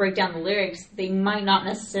you try to break down the lyrics, they might not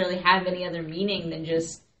necessarily have any other meaning than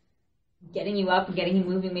just getting you up and getting you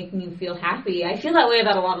moving, making you feel happy. I feel that way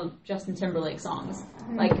about a lot of Justin Timberlake songs.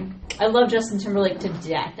 Like, I love Justin Timberlake to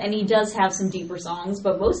death, and he does have some deeper songs,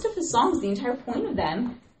 but most of his songs, the entire point of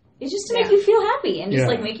them is just to make you feel happy and just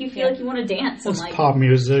like make you feel like you want to dance and like pop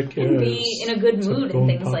music and be in a good mood and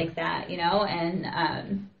things like that, you know. And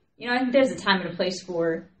I think there's a time and a place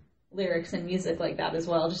for lyrics and music like that as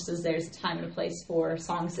well, just as there's a time and a place for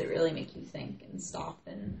songs that really make you think and stop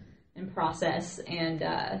and process. And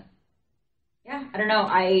I don't know.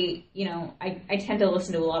 I tend to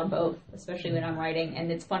listen to a lot of both, especially when I'm writing.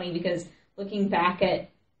 And it's funny because looking back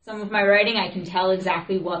at some of my writing, I can tell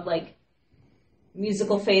exactly what like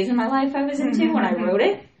musical phase in my life I was into when I wrote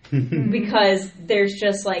it, because there's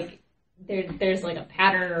just like there's like a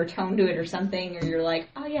pattern or a tone to it or something, or you're like,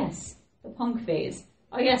 oh yes, the punk phase.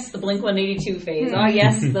 Oh yes, the Blink-182 phase. Oh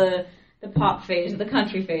yes, the pop phase, the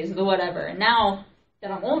country phase, the whatever. And now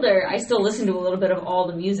that I'm older, I still listen to a little bit of all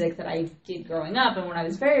the music that I did growing up. And when I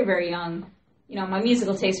was very, very young, you know, my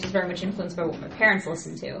musical taste was very much influenced by what my parents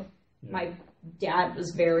listened to. Yeah. My dad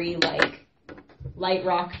was very, like, light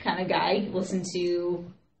rock kind of guy. Listened to,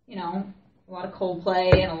 you know, a lot of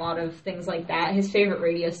Coldplay and a lot of things like that. His favorite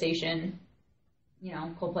radio station, you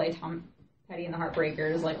know, Coldplay, Tom Petty and the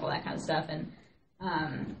Heartbreakers, like all that kind of stuff. And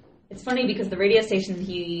it's funny because the radio station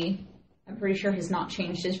I'm pretty sure has not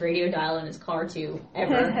changed his radio dial in his car to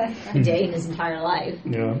ever a day in his entire life.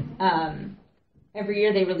 Yeah. Every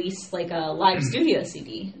year they release like a live studio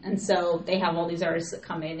CD, and so they have all these artists that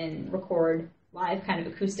come in and record live kind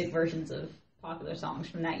of acoustic versions of popular songs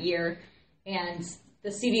from that year. And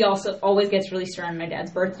the CD also always gets released around my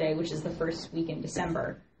dad's birthday, which is the first week in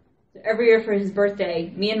December. So every year for his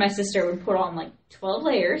birthday, me and my sister would put on like 12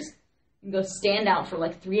 layers and go stand out for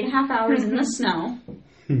like 3.5 hours in the snow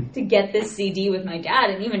to get this CD with my dad.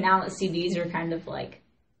 And even now that CDs are kind of like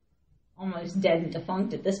almost dead and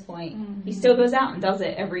defunct at this point, he still goes out and does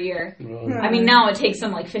it every year. I mean, now it takes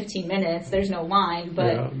him like 15 minutes. There's no line,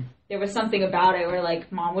 but there was something about it where like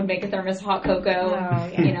mom would make a thermos of hot cocoa.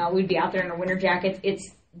 You know, we'd be out there in our winter jackets. It's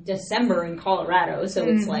December in Colorado, so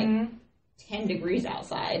it's like 10 degrees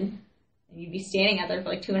outside. And you'd be standing out there for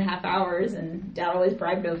like 2.5 hours, and Dad always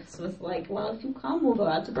bribed us with like, well, if you come, we'll go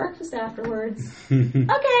out to breakfast afterwards.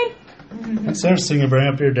 Okay. It's interesting you bring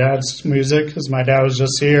up your dad's music, because my dad was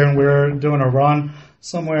just here, and we were doing a run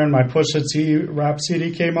somewhere, and my Pusha T rap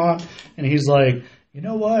CD came on, and he's like, you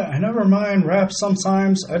know what? I never mind rap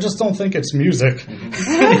sometimes. I just don't think it's music. and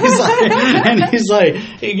he's like,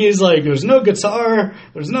 there's no guitar,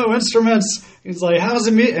 there's no instruments. He's like, how's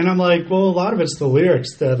it me? And I'm like, well, a lot of it's the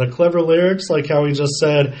lyrics, the clever lyrics, like how he just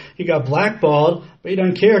said he got blackballed, but he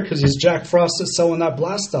doesn't care because he's Jack Frost is selling that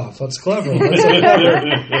blast off. That's clever. That's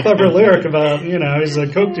a clever lyric about, you know, he's a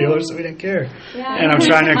coke dealer, so he didn't care. Yeah, and I'm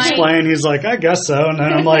trying to explain. He's like, I guess so. And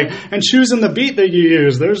then I'm like, and choosing the beat that you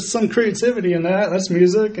use, there's some creativity in that. That's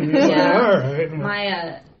music. And he's like, all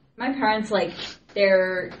right. My parents, like,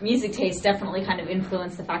 their music taste definitely kind of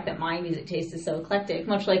influenced the fact that my music taste is so eclectic,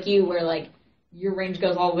 much like you, where, like, your range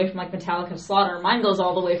goes all the way from, like, Metallica to Slaughter. Mine goes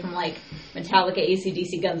all the way from, like, Metallica,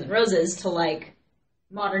 AC/DC, Guns N' Roses to, like,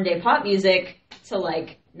 modern-day pop music to,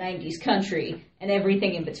 like, 90s country and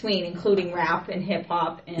everything in between, including rap and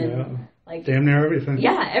hip-hop and, like... damn near everything.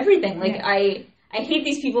 Yeah, everything. Like, I hate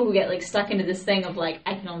these people who get, like, stuck into this thing of, like,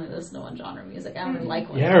 I can only listen to one genre of music. I don't really like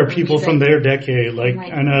one. Yeah, or people from their decade. Like,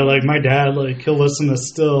 I know, like, my dad, like, he'll listen to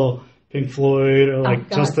still Pink Floyd or, like,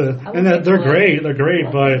 they're great. They're great,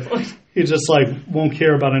 but... he just, like, won't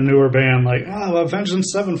care about a newer band. Like, Avenged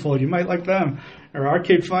Sevenfold, you might like them. Or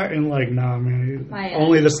Arcade Fire. And, like, nah, man.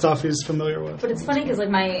 Only the stuff he's familiar with. But it's funny because, like,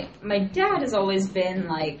 my dad has always been,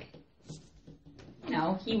 like, you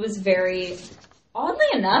know, he was very... Oddly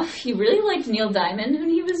enough, he really liked Neil Diamond when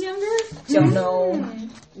he was younger. Don't know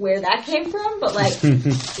where that came from, but, like,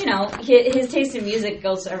 you know, his taste in music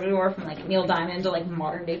goes everywhere from, like, Neil Diamond to, like,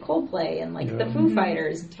 modern-day Coldplay and, like, the Foo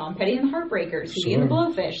Fighters, Tom Petty and the Heartbreakers, Hootie and the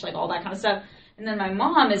Blowfish, like, all that kind of stuff. And then my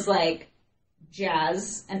mom is, like,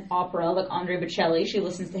 jazz and opera, like Andre Bocelli. She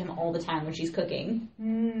listens to him all the time when she's cooking.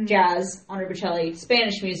 Jazz, Andre Bocelli,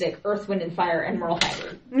 Spanish music, Earth, Wind and Fire, and Merle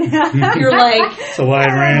Haggard. You're like... It's a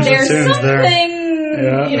wide range of tunes there.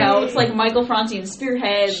 There's something, you know, it's like Michael Franti and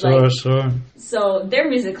Spearhead. Sure. So their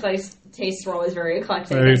music tastes were always very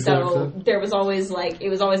eclectic. So there was always, like, it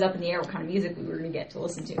was always up in the air what kind of music we were going to get to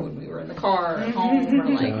listen to when we were in the car or at home.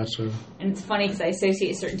 Or, like, and it's funny because I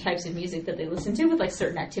associate certain types of music that they listen to with, like,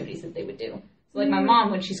 certain activities that they would do. So, like, my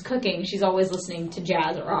mom, when she's cooking, she's always listening to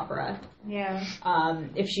jazz or opera. Yeah.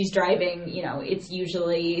 If she's driving, you know, it's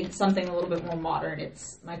usually something a little bit more modern.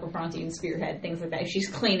 It's Michael Franti and Spearhead, things like that. If she's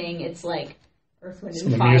cleaning, it's, like, Earth, Wind, So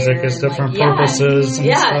and the Fire. music is and, different like, purposes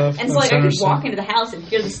and stuff. And so like I could walk into the house and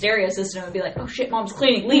hear the stereo system and be like, oh shit, mom's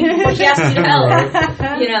cleaning, leave before she asks you to help.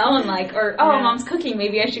 You know, and like, or mom's cooking,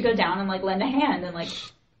 maybe I should go down and like lend a hand and like,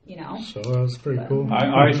 you know. So that was pretty cool. I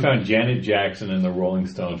always found Janet Jackson and the Rolling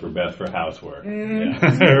Stones were best for housework. Yeah,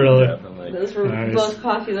 really? definitely. Those were both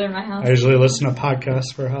popular in my house. I usually listen to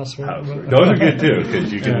podcasts for housework. Those are good too,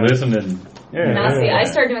 because you can listen and... I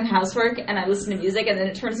start doing housework and I listen to music and then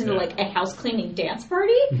it turns into like a house cleaning dance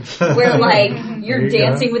party where like you're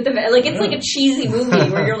dancing with the like it's like a cheesy movie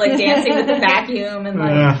where you're like dancing with the vacuum and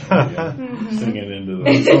like singing into the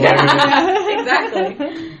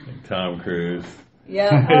exactly. Tom Cruise.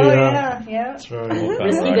 Yeah. That's right.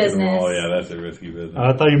 Risky business. Oh yeah, that's a risky business.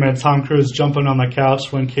 I thought you meant Tom Cruise jumping on the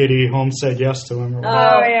couch when Katie Holmes said yes to him.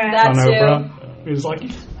 That too. He was like,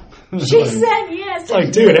 she said yes. It's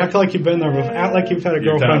like, dude, act like you've been there before. Act like you've had a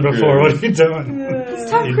girlfriend before. What are you doing? It's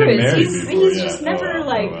Tom Cruise. He's just never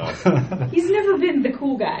he's never been the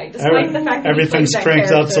cool guy, despite the fact that everything's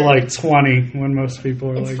cranked up to like 20 when most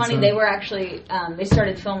people are It's funny, 10. they were actually, they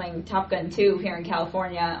started filming Top Gun 2 here in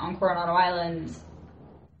California on Coronado Island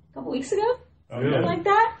a couple weeks ago. Something like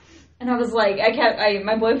that. And I was like,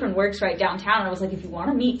 my boyfriend works right downtown, and I was like, if you want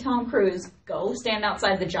to meet Tom Cruise, go stand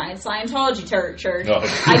outside the giant Scientology church. I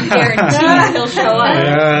guarantee he'll show up.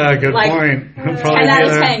 Yeah, good point. 10 out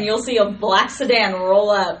of 10, you'll see a black sedan roll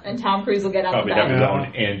up, and Tom Cruise will get out Probably the back. have his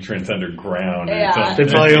own entrance underground. Yeah. They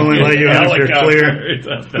probably only let you in if you're clear.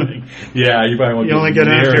 Yeah, you probably won't You only get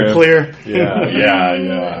in if you're clear.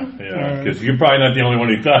 Yeah. Because you're probably not the only one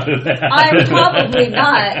who thought of that. I'm probably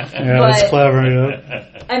not. Yeah, that's clever, yeah.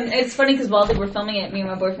 And it's funny because while they were filming it, me and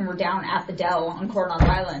my boyfriend were down at the Dell on Coronado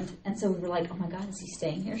Island, and so we were like, "Oh my God, is he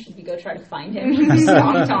staying here? Should we go try to find him? Should we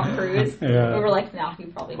stalk Tom Cruise?" Yeah. We were like, "No, he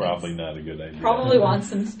probably not a good idea. Probably wants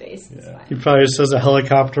some space." Yeah. He probably just has a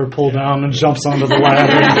helicopter pull down and jumps onto the ladder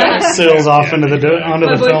and sails off into onto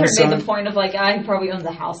my the film boyfriend set. made the point of like, "I probably owns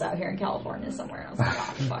a house out here in California somewhere." And I was like,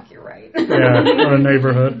 "Oh fuck, you're right." Yeah, or a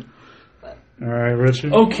neighborhood. All right,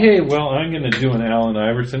 Richard. Okay, well, I'm going to do an Allen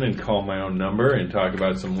Iverson and call my own number and talk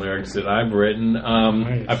about some lyrics that I've written.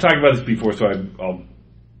 Nice. I've talked about this before, so I'll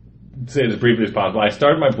say it as briefly as possible. I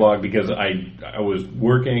started my blog because I was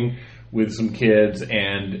working with some kids,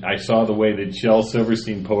 and I saw the way that Shel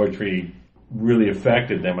Silverstein poetry really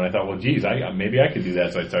affected them, and I thought, well, geez, maybe I could do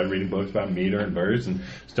that. So I started reading books about meter and verse and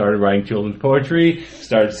started writing children's poetry,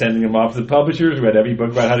 started sending them off to the publishers, read every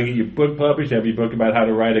book about how to get your book published, every book about how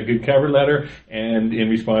to write a good cover letter, and in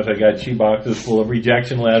response I got shoeboxes full of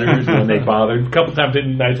rejection letters when they bothered, a couple times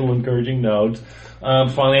in nice little encouraging notes.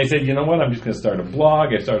 Finally I said, you know what, I'm just going to start a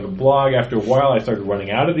blog. I started a blog. After a while I started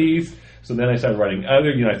running out of these. So then I started writing I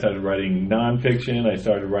started writing nonfiction, I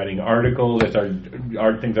started writing articles, I started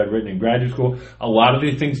things I'd written in graduate school. A lot of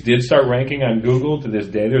these things did start ranking on Google. To this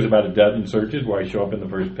day, there's about a dozen searches where I show up in the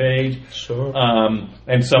first page. Sure.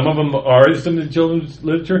 And some of them are some of the children's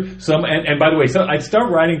literature. Some, and by the way, so I'd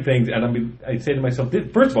start writing things, and I'd say to myself,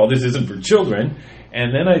 first of all, this isn't for children.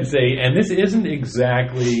 And then I'd say, and this isn't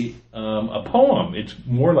exactly a poem. It's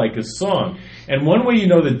more like a song. And one way you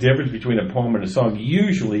know the difference between a poem and a song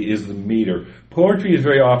usually is the meter. Poetry is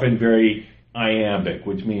very often very iambic,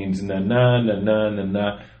 which means na-na, na-na,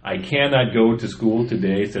 na-na. I cannot go to school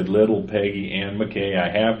today, said little Peggy Ann McKay. I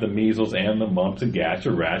have the measles and the mumps, a gash,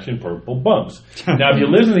 a rash, and purple bumps. Now, if you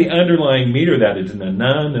listen to the underlying meter, that is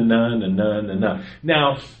na-na, na-na, na-na, na-na.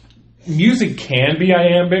 Now, music can be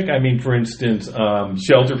iambic. I mean, for instance,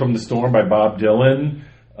 Shelter from the Storm by Bob Dylan.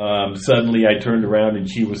 Suddenly I turned around and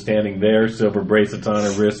she was standing there, silver bracelets on her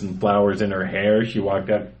wrists and flowers in her hair. She walked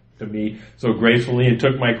up to me so gracefully and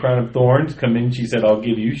took my crown of thorns. Come in, she said, I'll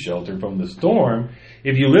give you shelter from the storm.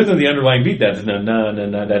 If you listen to the underlying beat, that's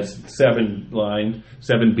na-na-na-na, that's 7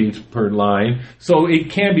 beats per line. So it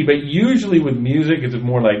can be, but usually with music, it's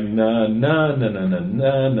more like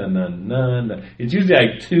na-na-na-na-na-na-na-na-na. It's usually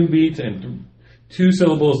like 2 beats and 2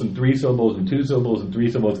 syllables and 3 syllables and 2 syllables and 3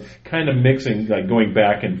 syllables, kind of mixing, like going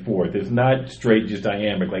back and forth. It's not straight just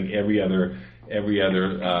iambic like every other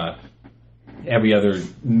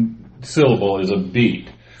syllable is a beat.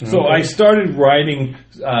 So I started writing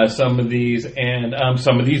some of these, and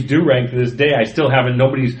some of these do rank to this day. I still haven't.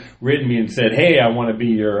 Nobody's written me and said, "Hey, I want to be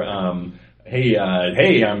your." Hey,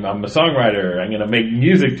 I'm a songwriter. I'm going to make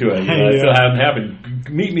music to it. It still hasn't happened.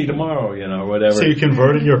 Meet me tomorrow, whatever. So you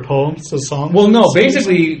converted your poems to songs? Well, no.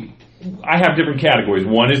 Basically, I have different categories.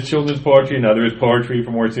 One is children's poetry, another is poetry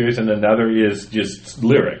for more serious, and another is just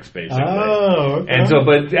lyrics, basically. Oh, okay.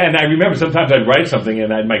 And I remember sometimes I'd write something,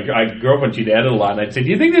 and my girlfriend, she'd edit a lot, and I'd say,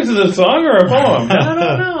 "Do you think this is a song or a poem?" I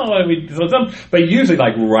don't know. I mean, but usually,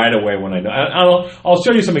 like right away when I know, I'll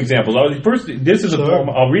show you some examples. First, this is a poem.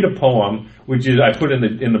 I'll read a poem, which is I put in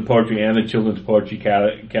the poetry and the children's poetry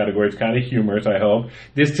category. It's kind of humorous, I hope.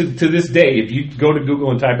 This to this day, if you go to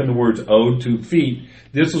Google and type in the words "ode to feet,"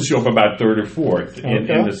 this will show up about third or fourth in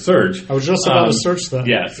the search. I was just about to search that.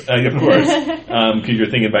 Yes, of course, because you're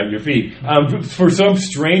thinking about your feet. For some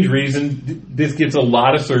strange reason, this gets a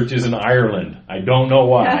lot of searches in Ireland. I don't know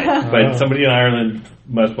why, but somebody in Ireland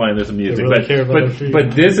must find this amusing. Really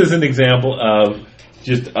but this is an example of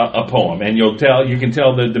just a poem, and you can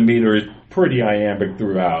tell that the meter is pretty iambic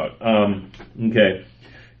throughout. Okay.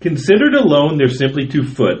 Considered alone, they're simply 2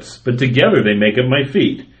 foots, but together they make up my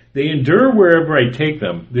feet. They endure wherever I take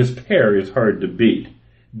them. This pair is hard to beat.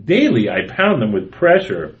 Daily I pound them with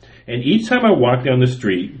pressure, and each time I walk down the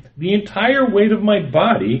street, the entire weight of my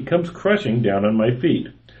body comes crushing down on my feet.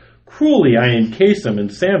 Cruelly I encase them in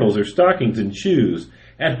sandals or stockings and shoes.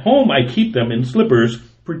 At home I keep them in slippers,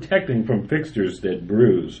 protecting from fixtures that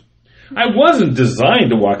bruise. I wasn't designed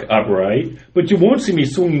to walk upright, but you won't see me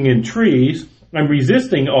swinging in trees. I'm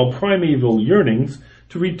resisting all primeval yearnings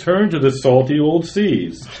to return to the salty old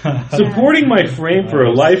seas. Supporting my frame for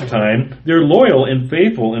a lifetime, they're loyal and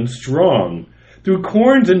faithful and strong. Through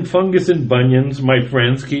corns and fungus and bunions, my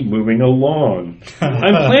friends keep moving along.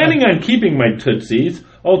 I'm planning on keeping my tootsies.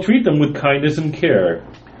 I'll treat them with kindness and care.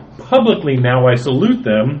 Publicly now I salute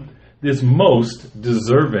them, this most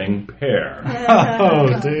deserving pair. Oh,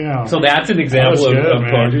 damn. So that's an example of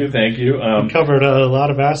poetry. Thank you. You covered a lot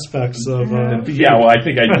of aspects of. Yeah, well, I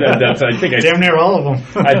think I damn near all of them.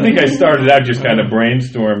 I think I started out just kind of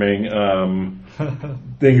brainstorming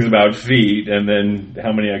things about feet, and then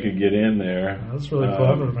how many I could get in there. That's really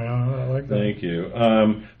clever, man. I like that. Thank you.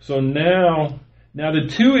 So now the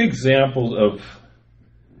two examples of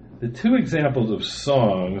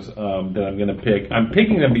songs that I'm going to pick, I'm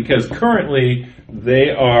picking them because currently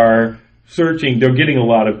they are searching, they're getting a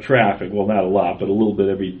lot of traffic. Well, not a lot, but a little bit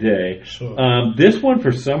every day. Sure. This one,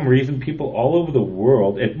 for some reason, people all over the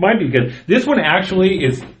world, it might be because this one actually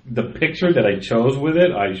is the picture that I chose with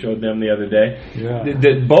it. I showed them the other day. Yeah.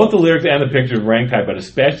 Both the lyrics and the picture ranked high, but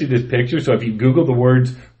especially this picture. So if you Google the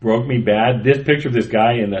words "broke me bad," this picture of this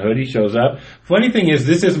guy in the hoodie shows up. Funny thing is,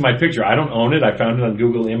 this isn't my picture. I don't own it. I found it on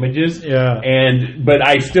Google Images. Yeah. But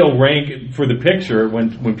I still rank for the picture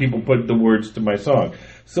when people put the words to my song.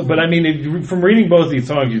 So, but I mean, from reading both these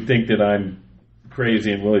songs, you'd think that I'm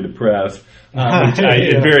crazy and really depressed. Which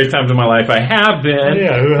at various times in my life I have been.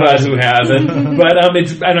 Yeah, who hasn't? But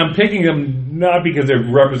I'm picking them not because they're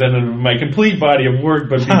representative of my complete body of work,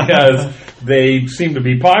 but because they seem to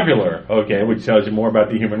be popular. Okay, which tells you more about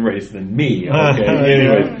the human race than me. Okay,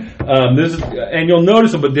 anyway, this is, and you'll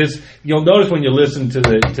notice when you listen to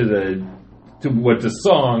what's a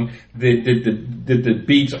song, the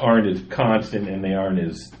beats aren't as constant and they aren't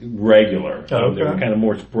as regular. They're kind of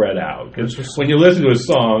more spread out. Because when you listen to a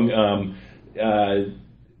song,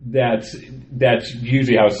 that's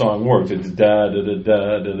usually how a song works. It's da da da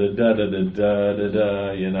da da da da da da da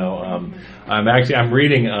da. You know, I'm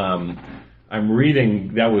reading.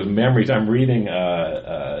 That was Memories. I'm reading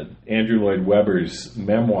Andrew Lloyd Webber's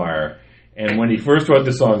memoir. And when he first wrote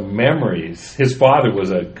the song Memories, his father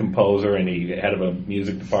was a composer and he head of a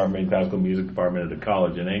music department, classical music department at a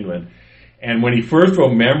college in England. And when he first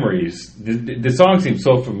wrote Memories, the song seemed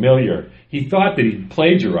so familiar, he thought that he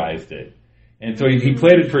plagiarized it. And so he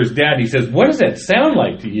played it for his dad. He says, "What does that sound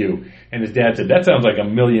like to you?" And his dad said, "That sounds like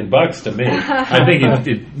 $1 million to me." I think it's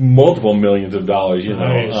multiple millions of dollars, you know.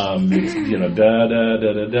 Nice. It's, you know, da da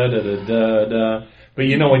da da da da da da. But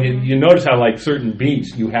you know, when you notice how like certain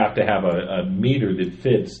beats, you have to have a meter that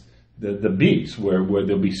fits the beats, where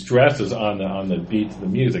there'll be stresses on the beats of the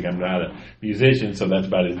music. I'm not a musician, so that's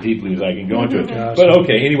about as deeply as I can go into it. Gotcha. But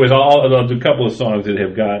okay, anyways, I'll do a couple of songs that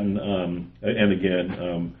have gotten, and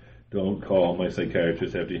again, don't call my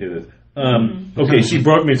psychiatrist after you hear this. Okay, She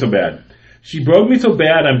Broke Me So Bad. She broke me so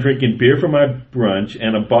bad I'm drinking beer for my brunch,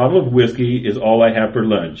 and a bottle of whiskey is all I have for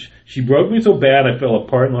lunch. She broke me so bad I fell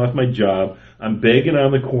apart and lost my job. I'm begging on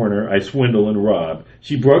the corner, I swindle and rob.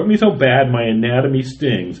 She broke me so bad my anatomy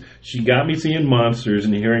stings. She got me seeing monsters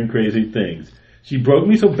and hearing crazy things. She broke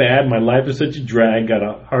me so bad my life is such a drag, got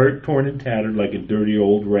a heart torn and tattered like a dirty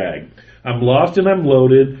old rag. I'm lost and I'm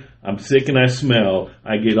loaded, I'm sick and I smell.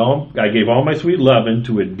 I gave all my sweet lovin'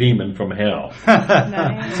 to a demon from hell.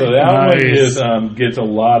 Nice. So that one is gets a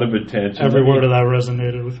lot of attention. Every word of that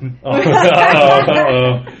resonated with me. A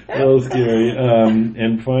little scary.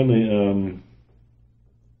 And finally,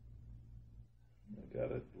 I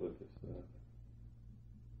gotta look this up.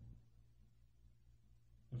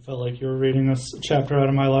 I felt like you were reading a chapter out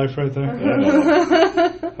of my life right there.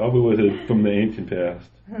 Probably was it from the ancient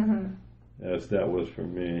past. Yes, that was for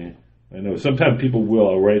me. I know sometimes people will.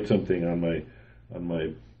 I'll write something on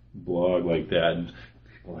my blog like that. And,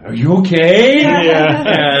 well, are you okay? Yeah.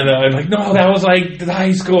 And I'm like, no, that was like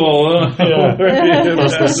high school. Yeah.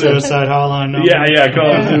 Plus the suicide hotline number. Yeah,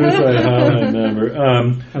 call it suicide hotline number.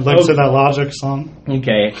 I'd like to say that Logic song.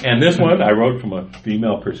 Okay, and this one I wrote from a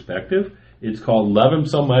female perspective. It's called Love Him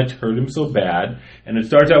So Much, Hurt Him So Bad. And it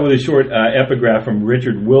starts out with a short epigraph from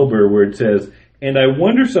Richard Wilbur where it says, and I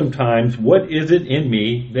wonder sometimes, what is it in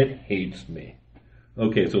me that hates me?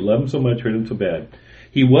 Okay, so love him so much, hurt him so bad.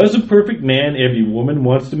 He was a perfect man every woman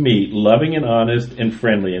wants to meet, loving and honest and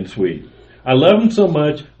friendly and sweet. I love him so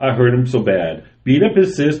much, I hurt him so bad. Beat up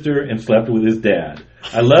his sister and slept with his dad.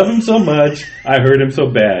 I love him so much, I hurt him so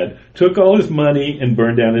bad. Took all his money and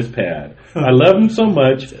burned down his pad. I love him so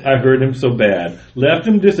much, I hurt him so bad. Left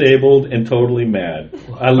him disabled and totally mad.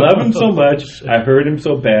 I love him so much, I hurt him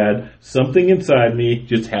so bad. Something inside me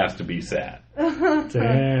just has to be sad.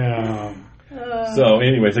 Damn. So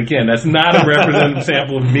anyways, again, that's not a representative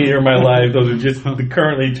sample of me or my life. Those are just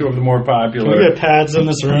currently two of the more popular. Can we get pads in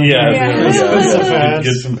this room? Yeah.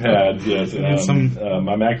 Get some pads, yes.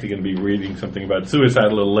 I'm actually going to be reading something about suicide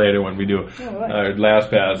a little later when we do our last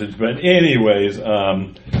passage. But anyways,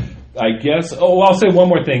 I guess, I'll say one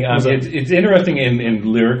more thing. It's interesting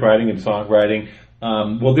in lyric writing and songwriting.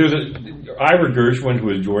 There's Ira Gershwin, who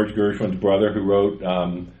is George Gershwin's brother, who wrote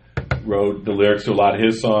the lyrics to a lot of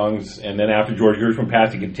his songs, and then after George Gershwin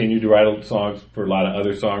passed, he continued to write songs for a lot of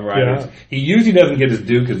other songwriters. Yeah. He usually doesn't get his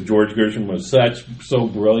due because George Gershwin was so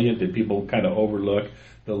brilliant that people kind of overlook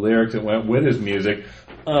the lyrics that went with his music.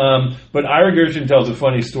 But Ira Gershwin tells a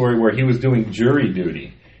funny story where he was doing jury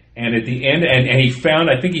duty, and at the end, and he found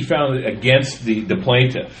it against the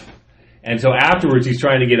plaintiff. And so afterwards, he's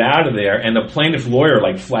trying to get out of there, and the plaintiff's lawyer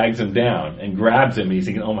flags him down and grabs him. He's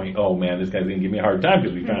thinking, oh man, this guy's going to give me a hard time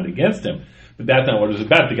because we found against him. But that's not what it was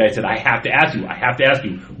about. The guy said, I have to ask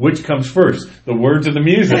you, which comes first, the words or the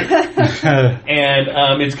music?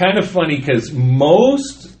 And it's kind of funny because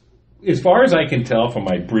most, as far as I can tell from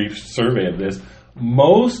my brief survey of this,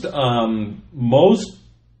 most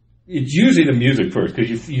it's usually the music first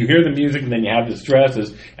because you hear the music and then you have the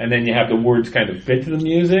stresses and then you have the words kind of fit to the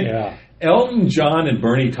music. Yeah. Elton John and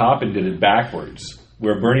Bernie Taupin did it backwards,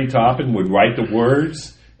 where Bernie Taupin would write the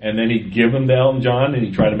words and then he'd give them to Elton John and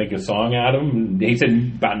he'd try to make a song out of them. And he said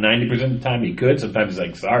about 90% of the time he could. Sometimes he's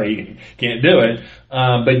like, sorry, can't do it.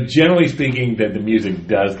 But generally speaking, that the music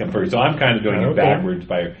does come first. So I'm kind of doing it backwards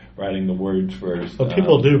by writing the words first. But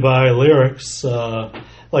people do buy lyrics.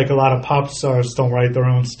 Like a lot of pop stars don't write their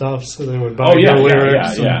own stuff, so they would buy the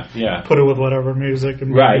lyrics and put it with whatever music.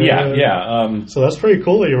 And so that's pretty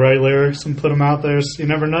cool that you write lyrics and put them out there. So you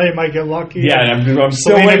never know, you might get lucky. Yeah, and I'm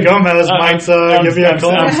still Selena waiting. Gomez might give you a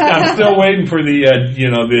call. I'm still waiting for the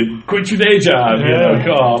quit your day job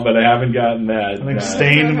call, but I haven't gotten that. I think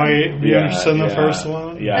Stain might be interested in the first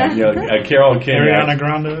one. Carole King. Ariana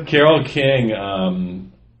Grande. Carole King.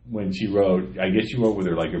 When she wrote, I guess she wrote with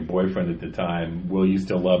her boyfriend at the time, Will You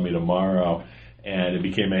Still Love Me Tomorrow? And it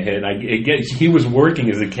became a hit. And he was working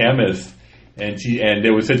as a chemist, and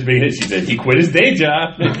it was such a big hit. She said he quit his day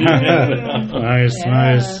job. Nice.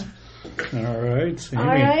 All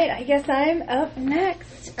right, I guess I'm up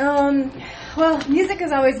next. Music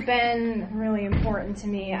has always been really important to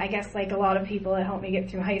me. I guess like a lot of people, it helped me get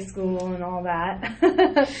through high school and all that.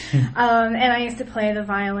 And I used to play the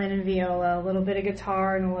violin and viola, a little bit of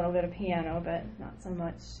guitar and a little bit of piano, but not so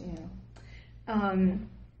much,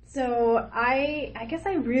 So I guess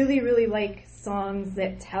I really, really like songs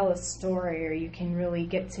that tell a story, or you can really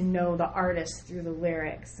get to know the artist through the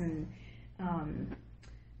lyrics. And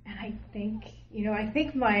I think,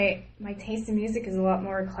 my taste in music is a lot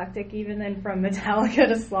more eclectic even than from Metallica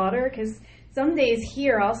to Slaughter, because some days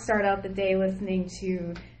here I'll start out the day listening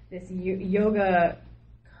to this yoga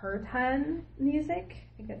kirtan music.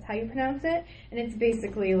 I think that's how you pronounce it. And it's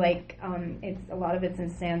basically like, it's a lot of it's in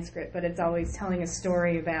Sanskrit, but it's always telling a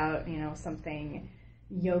story about, something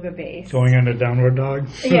yoga-based. Going into Downward Dog?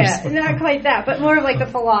 Yeah, not quite that, but more of like the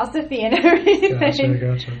philosophy and everything.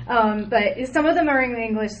 Gotcha. But some of them are in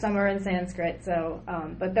English, some are in Sanskrit, so,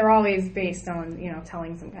 but they're always based on,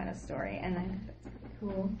 telling some kind of story, and I think that's pretty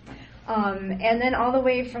cool. And then all the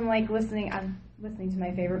way from I'm listening to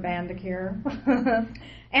my favorite band, The Cure,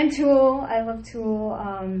 and Tool. I love Tool,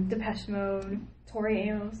 Depeche Mode, Tori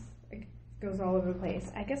Amos. It goes all over the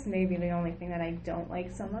place. I guess maybe the only thing that I don't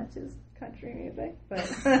like so much is country music, but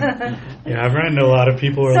yeah, I've run into a lot of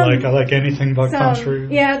people who are like, I like anything but country.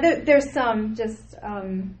 Yeah, there's some just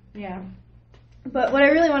yeah. But what I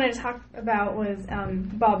really wanted to talk about was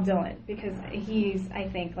Bob Dylan, because he's, I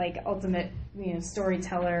think, like ultimate,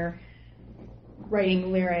 storyteller,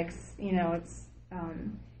 writing lyrics. It's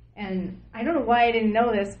and I don't know why I didn't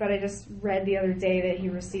know this, but I just read the other day that he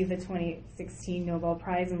received the 2016 Nobel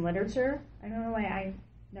Prize in Literature. I don't know why I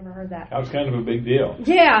never heard that. That was kind of a big deal.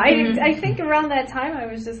 Yeah, I think around that time I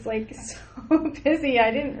was just like so busy.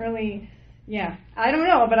 I didn't really, I don't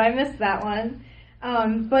know, but I missed that one.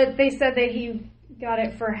 But they said that he got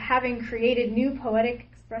it for having created new poetic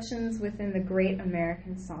expressions within the great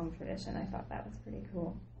American song tradition. I thought that was pretty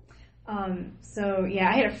cool.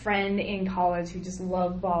 I had a friend in college who just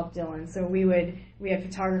loved Bob Dylan. So we had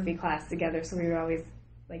photography class together. So we would always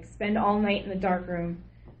spend all night in the dark room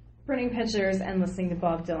printing pictures and listening to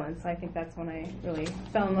Bob Dylan. So I think that's when I really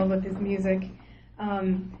fell in love with his music.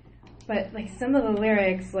 But some of the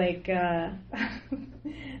lyrics,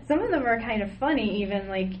 some of them are kind of funny, even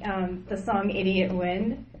the song Idiot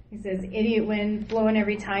Wind. He says, "Idiot wind blowing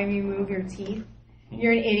every time you move your teeth.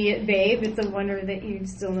 You're an idiot, babe. It's a wonder that you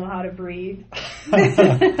still know how to breathe."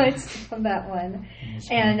 I just love that one.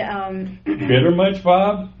 And bitter much,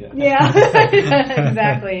 Bob? Yeah,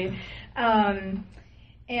 exactly. And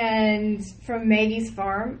from Maggie's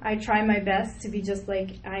Farm, "I try my best to be just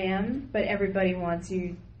like I am, but everybody wants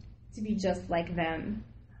you to be just like them."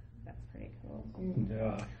 That's pretty cool.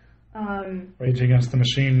 Yeah. Rage Against the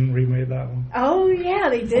Machine remade that one. Oh yeah,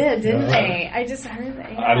 they did, didn't they? I just heard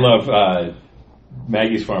that. Yeah. I love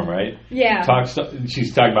Maggie's Farm, right? Yeah.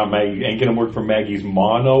 She's talking about Maggie. Ain't gonna work for Maggie's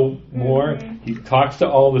Ma no more. Mm-hmm. He talks to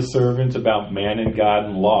all the servants about man and God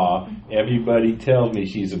and law. Everybody tells me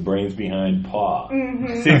she's the brains behind Pa.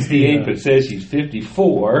 Mm-hmm. 68, but says she's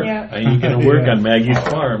 54. Yep. Ain't gonna work on Maggie's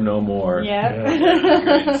Farm no more. Yeah.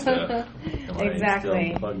 Great stuff. Exactly.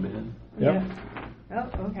 Still plugged in? Yep. Oh,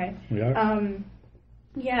 okay.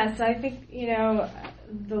 Yeah. So I think,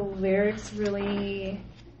 the lyrics really,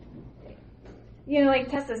 like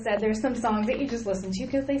Tessa said, there's some songs that you just listen to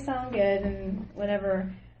because they sound good and whatever.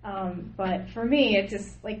 But for me, it's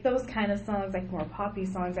just those kind of songs, more poppy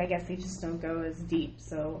songs, I guess they just don't go as deep.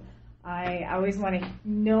 So I always want to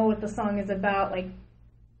know what the song is about.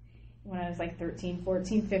 When I was 13,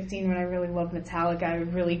 14, 15, when I really loved Metallica, I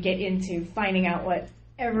would really get into finding out what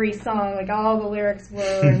every song, all the lyrics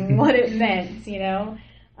were and what it meant,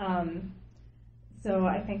 So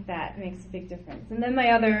I think that makes a big difference. And then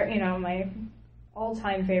my other, my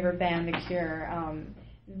all-time favorite band, The Cure,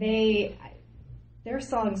 their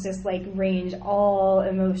songs just range all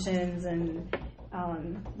emotions, and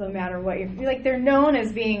no matter what you're they're known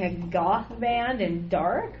as being a goth band and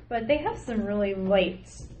dark, but they have some really light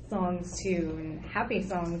songs too, and happy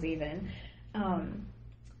songs even.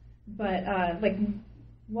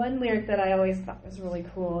 One lyric that I always thought was really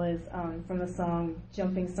cool is from the song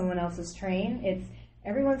 "Jumping Someone Else's Train." It's,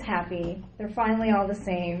 "Everyone's happy, they're finally all the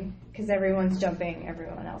same, because everyone's jumping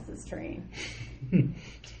everyone else's train."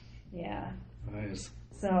 Yeah. Nice.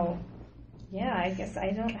 So, I guess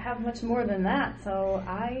I don't have much more than that, so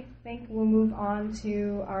I think we'll move on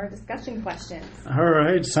to our discussion questions. All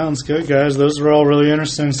right, sounds good, guys. Those were all really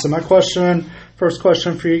interesting. So my first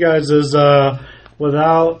question for you guys is,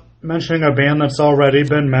 without mentioning a band that's already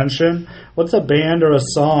been mentioned, what's a band or a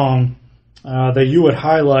song that you would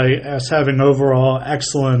highlight as having overall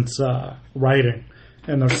excellent writing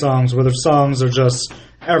in their songs, where their songs are just,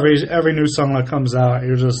 every new song that comes out,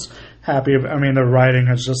 you're just happy. I mean, their writing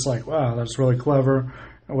is just wow, that's really clever,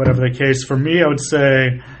 or whatever the case. For me, I would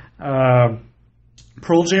say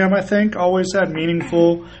Pearl Jam, I think, always had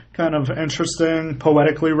meaningful, kind of interesting,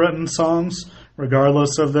 poetically written songs,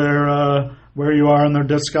 regardless of their where you are in their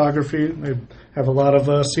discography. They have a lot of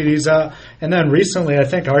CDs out. And then recently, I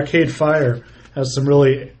think Arcade Fire has some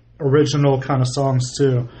really original kind of songs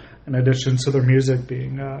too, in addition to their music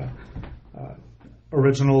being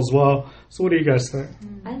original as well. So what do you guys think?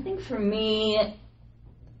 I think for me,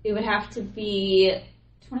 it would have to be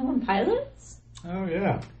 21 Pilots. Oh,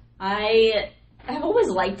 yeah. I have always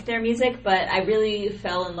liked their music, but I really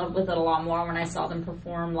fell in love with it a lot more when I saw them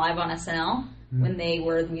perform live on SNL when they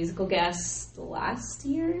were the musical guests last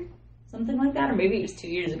year, something like that, or maybe it was 2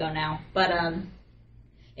 years ago now. But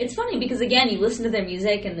it's funny because, again, you listen to their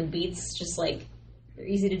music and the beats just they're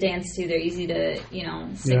easy to dance to, they're easy to,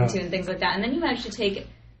 sing to and things like that. And then you actually take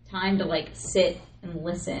time to like sit and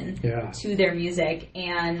listen to their music,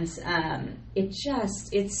 and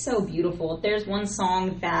it's so beautiful. There's one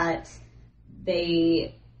song that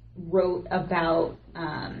they wrote about,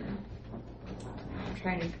 I'm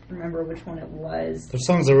trying to remember which one it was. Their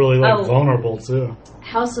songs are really vulnerable too.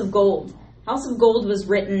 House of Gold. House of Gold was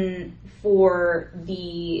written for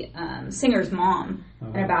the singer's mom,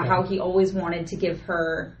 and about how he always wanted to give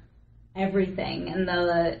her everything, and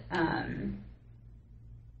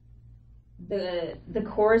the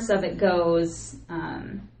chorus of it goes,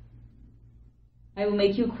 I will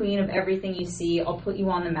make you queen of everything you see. I'll put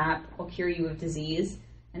you on the map. I'll cure you of disease.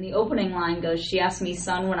 And the opening line goes, she asked me,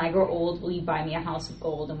 son, when I grow old, will you buy me a house of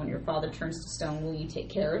gold? And when your father turns to stone, will you take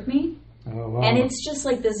care of me? Oh, wow. And it's just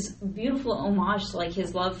like this beautiful homage to like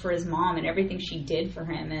his love for his mom and everything she did for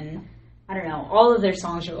him. And I don't know, all of their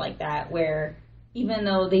songs are like that, where even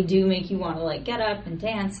though they do make you want to like get up and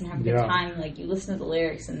dance and have a good time, like you listen to the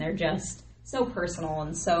lyrics and they're just so personal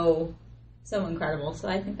and so incredible. So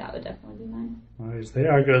I think that would definitely be mine. Nice. They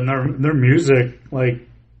are good. And their music, like,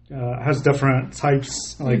 has different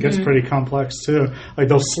types. Like, it's pretty complex, too. Like,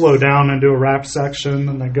 they'll slow down and do a rap section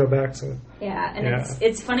and then go back to... Yeah, and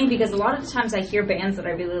it's funny because a lot of the times I hear bands that I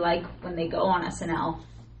really like when they go on SNL,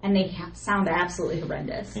 and they sound absolutely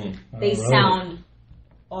horrendous. They sound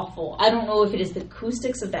awful. I don't know if it is the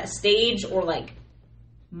acoustics of that stage or, like,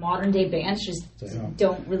 modern-day bands just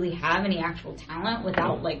don't really have any actual talent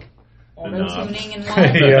without, like... auto-tuning and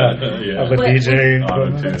whatnot. Of a DJ.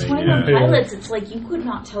 But 21 Pilots, it's like you could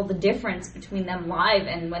not tell the difference between them live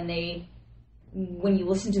and when you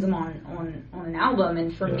listen to them on an album.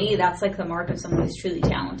 And for me, that's like the mark of someone who's truly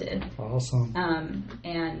talented. Awesome.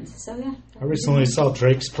 And so, I recently saw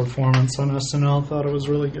Drake's performance on SNL. Thought it was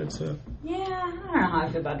really good, too. Yeah, I don't know how I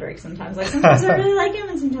feel about Drake sometimes. Like, sometimes I really like him,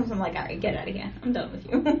 and sometimes I'm like, all right, get out of here. I'm done with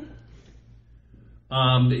you.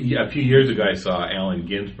 A few years ago, I saw Allen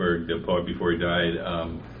Ginsberg, the poet before he died,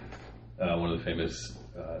 one of the famous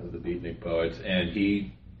the beatnik poets, and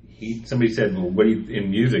somebody said, "Well, what do you in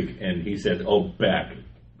music?" And he said, "Oh, Beck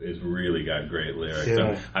has really got great lyrics." Yeah.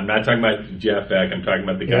 So I'm not talking about Jeff Beck. I'm talking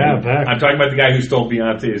about the guy. Beck. I'm talking about the guy who stole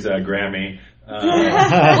Beyonce's Grammy.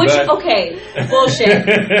 Okay, bullshit.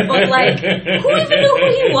 But like, who even knew who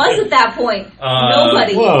he was at that point?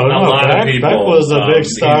 Nobody. Whoa, a lot of people. Beck was a big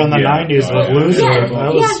star in the 90s with Loser.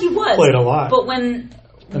 He was. Played a lot. But when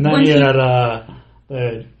he had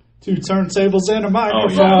the 2 turntables and a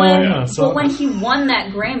microphone. But when he won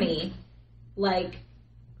that Grammy, like,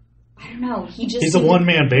 I don't know. He's a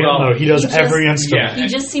one-man band, though. He does every instrument. He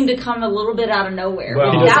just seemed to come a little bit out of nowhere.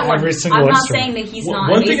 Well, he does every single I'm not instrument. saying that he's not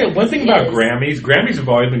One thing about Grammys have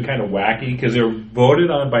always been kind of wacky because they're voted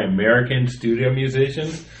on by American studio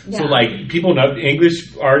musicians. Yeah. So, like, people know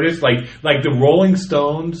English artists, like the Rolling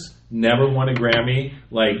Stones never won a Grammy.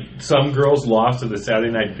 Like, Some Girls lost to the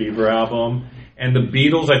Saturday Night Fever album. And the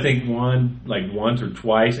Beatles, I think, won, like, once or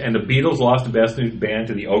twice. And the Beatles lost the Best New Band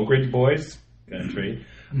to the Oak Ridge Boys. Country.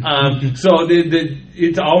 So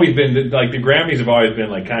it's always been like the Grammys have always been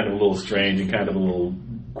like kind of a little strange and kind of a little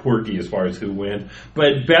quirky as far as who wins.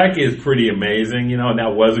 But Beck is pretty amazing, you know, and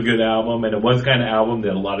that was a good album, and it was the kind of album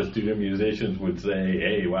that a lot of studio musicians would say,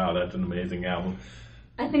 "Hey, wow, that's an amazing album."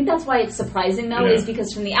 I think that's why it's surprising, though, is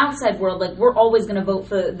because from the outside world, like, we're always going to vote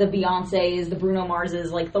for the Beyoncés, the Bruno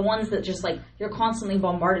Marses, like, the ones that just, like, you're constantly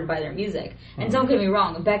bombarded by their music. And don't get me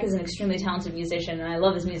wrong, Beck is an extremely talented musician, and I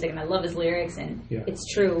love his music, and I love his lyrics, and it's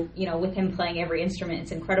true, you know, with him playing every instrument,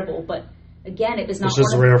 it's incredible, but, again, it was not it's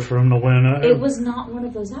just rare for him to win. It was not one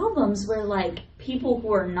of those albums where, like, people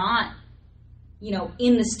who are not, you know,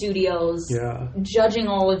 in the studios, judging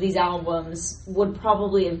all of these albums would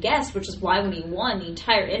probably have guessed, which is why when he won, the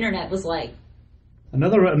entire internet was like...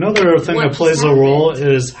 Another thing that plays a role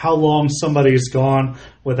is how long somebody's gone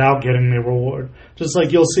without getting the reward. Just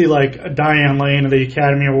like you'll see like Diane Lane of the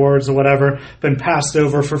Academy Awards or whatever, been passed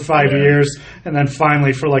over for 5 years, and then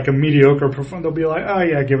finally for like a mediocre performance, they'll be like, "Oh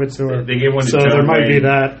yeah, give it to her." They gave one to John there might Wayne. Be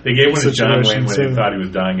that. They gave one to John Wayne when too. they thought he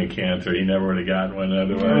was dying of cancer. He never would have gotten one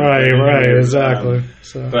otherwise. Right, exactly.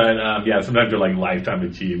 But sometimes they're like lifetime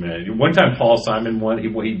achievement. One time Paul Simon won.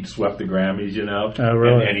 He swept the Grammys, you know. Oh,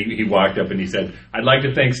 really? And he walked up and he said, "I'd like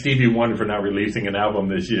to thank Stevie Wonder for not releasing an album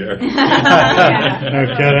this year." No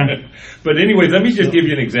kidding. But anyways, let me just give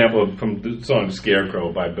you an example from the song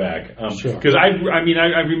 "Scarecrow" by Beck. Because I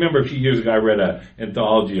remember a few years ago I read an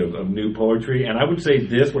anthology of new poetry, and I would say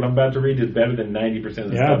what I'm about to read is better than 90%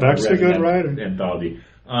 of the stuff Beck's I read a good in that writer. anthology.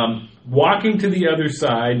 Walking to the other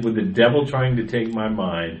side with the devil trying to take my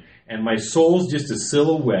mind, and my soul's just a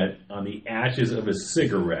silhouette on the ashes of a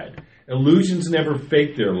cigarette. Illusions never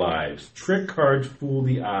fake their lives. Trick cards fool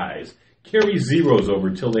the eyes. Carry zeros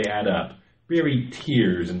over till they add up. Bury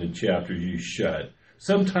tears in the chapters you shut.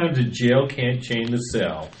 Sometimes a jail can't chain the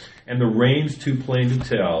cell, and the rain's too plain to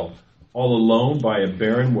tell. All alone by a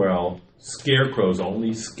barren well, Scarecrow's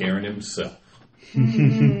only scaring himself.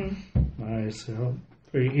 Nice. Yeah.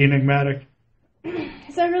 Very enigmatic.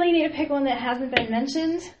 So I really need to pick one that hasn't been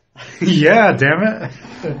mentioned. Yeah, damn it.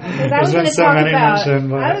 Because I was going to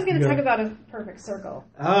talk about A Perfect Circle.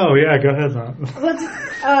 Oh, yeah, go ahead, then.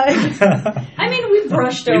 I mean, we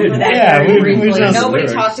brushed over that we briefly. just, Nobody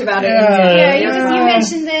talked about it. You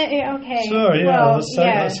mentioned it. Okay. Sure, yeah. Well,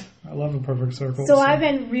 I love A Perfect Circle. So I've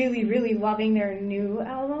been really, really loving their new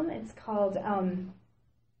album. It's called...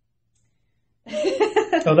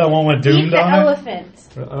 that one with Doomed on Elephant.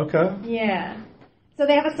 Okay. Yeah. So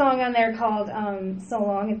they have a song on there called So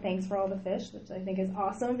Long and Thanks for All the Fish, which I think is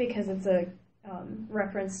awesome because it's a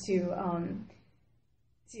reference to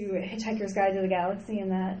Hitchhiker's Guide to the Galaxy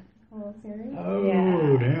and that whole series.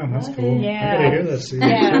 Oh, damn, that's cool. Yeah. I gotta hear that series.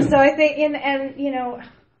 Yeah, so I think,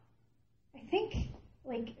 I think,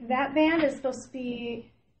 like, that band is supposed to be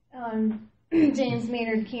James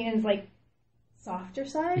Maynard Keenan's, like, softer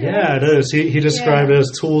side. Yeah, it is. He described it as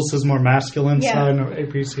Tool's his more masculine side, and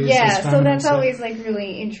APC's his feminine so that's side. always like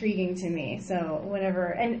really intriguing to me. So whenever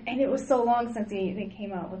and it was so long since they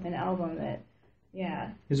came out with an album that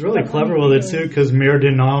he's really clever with it too, because Mir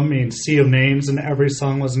Dinam means sea of names, and every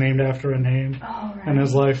song was named after a name in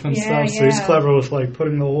his life and stuff. So he's clever with like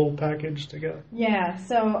putting the whole package together. Yeah.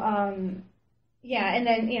 So and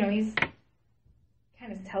then he's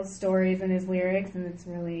kind of tells stories in his lyrics, and it's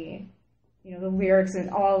really. The lyrics and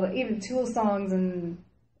even Tool songs and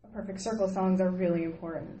A Perfect Circle songs are really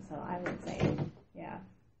important. So I would say,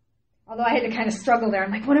 Although I had to kind of struggle there. I'm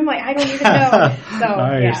like, what am I don't even know. So,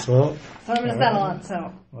 nice. Well, so I'm going to settle on.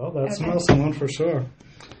 So. Well, that's an awesome one for sure.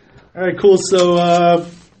 All right, cool. So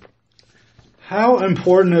how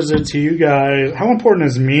important is it to you guys? How important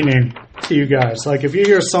is meaning to you guys? Like, if you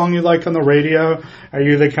hear a song you like on the radio, are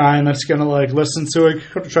you the kind that's going to, like, listen to it,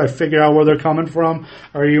 try to figure out where they're coming from?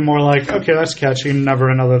 Or are you more like, okay, that's catchy, never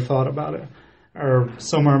another thought about it? Or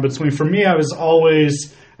somewhere in between? For me, I was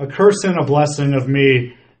always, a curse and a blessing of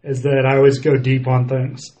me is that I always go deep on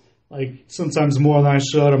things. Like, sometimes more than I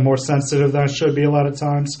should, or more sensitive than I should be a lot of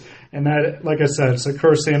times. And that, like I said, it's a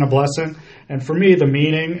curse and a blessing. And for me, the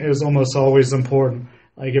meaning is almost always important.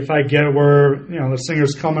 Like, if I get where, the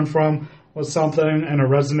singer's coming from with something and it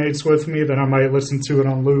resonates with me, then I might listen to it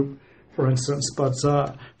on loop, for instance. But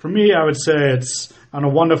for me, I would say it's, on a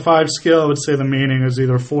 1 to 5 scale, I would say the meaning is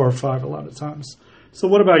either 4 or 5 a lot of times. So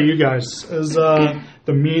what about you guys? Is the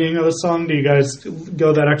meaning of the song, do you guys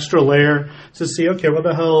go that extra layer to see, okay, what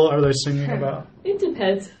the hell are they singing about? It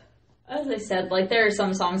depends. As I said, like, there are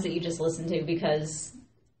some songs that you just listen to because...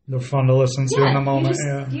 They're fun to listen to in the moment,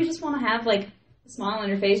 You just want to have, like, a smile on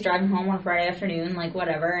your face driving home on a Friday afternoon, like,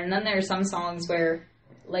 whatever. And then there are some songs where,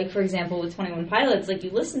 like, for example, with 21 Pilots, like,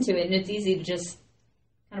 you listen to it and it's easy to just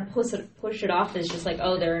kind of push it off as just like,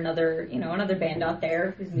 oh, they're another band out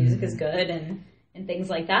there whose music is good and things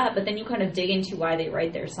like that. But then you kind of dig into why they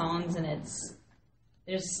write their songs, and there's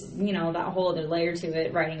that whole other layer to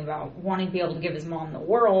it, writing about wanting to be able to give his mom the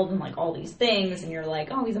world and like all these things, and you're like,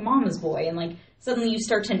 oh, he's a mama's boy, and like suddenly you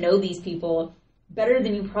start to know these people better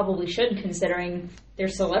than you probably should, considering they're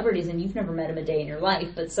celebrities and you've never met him a day in your life,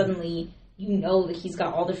 but suddenly you know that he's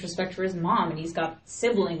got all this respect for his mom and he's got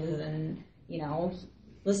siblings, and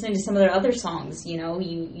listening to some of their other songs,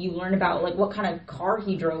 you learn about like what kind of car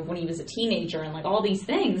he drove when he was a teenager and like all these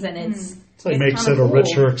things, and it's like makes it a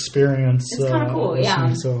richer experience. It's kind of cool,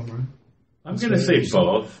 yeah. I'm going to say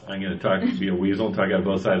both. I'm going to be a weasel and talk out of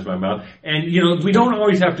both sides of my mouth. And, we don't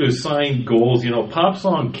always have to assign goals. Pop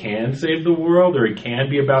song can save the world, or it can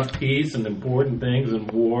be about peace and important things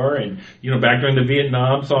and war. And, back during the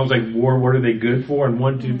Vietnam, songs like War, what are they good for? And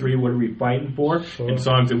 1, 2, 3, what are we fighting for? Sure. And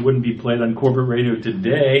songs that wouldn't be played on corporate radio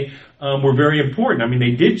today were very important. I mean,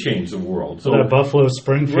 they did change the world. So that Buffalo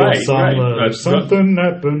Springfield song, something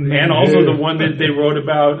happened. And also the one that they wrote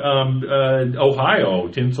about Ohio,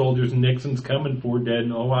 Tin Soldiers and Nixon's coming for dead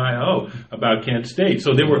in Ohio, about Kent State.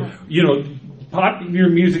 So they were, popular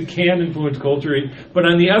music can influence culture, but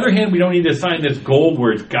on the other hand, we don't need to assign this goal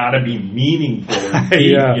where it's got to be meaningful and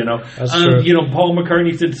deep, That's true. Paul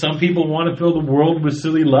McCartney said some people want to fill the world with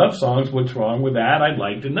silly love songs. What's wrong with that? I'd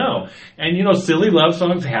like to know. And silly love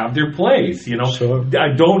songs have their place. Sure.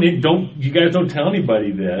 I don't. You guys don't tell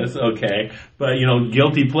anybody this, okay? But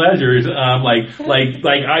guilty pleasures. I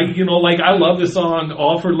love the song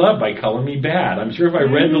 "All for Love" by Color Me Bad. I'm sure if I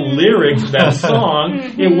read the lyrics of that song,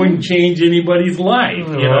 it wouldn't change anybody's everybody's life,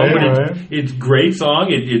 you know. But it's a great song.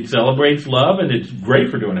 It celebrates love, and it's great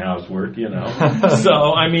for doing housework, you know. So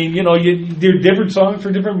I mean, you know, there are different songs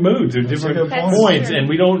for different moods or different points, and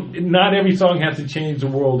not every song has to change the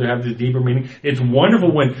world or have this deeper meaning. It's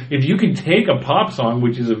wonderful if you can take a pop song,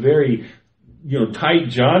 which is a very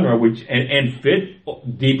tight genre, and fit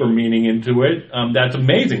deeper meaning into it. That's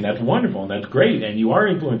amazing. That's wonderful, and that's great. And you are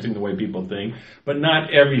influencing the way people think. But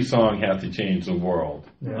not every song has to change the world.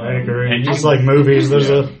 Yeah, I agree. And just like movies, there's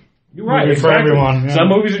you're right, movie for everyone. Yeah. Some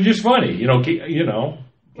movies are just funny.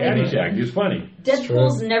 Caddyshack is funny.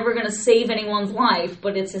 Deadpool's never going to save anyone's life,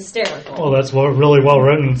 but it's hysterical. Well, that's really well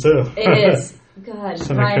written too. It is. God,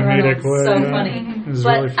 Ryan Reynolds, so funny. But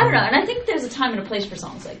really funny. I don't know, and I think there's a time and a place for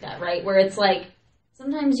songs like that, right? Where it's like,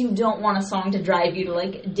 sometimes you don't want a song to drive you to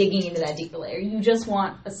like digging into that deeper layer. You just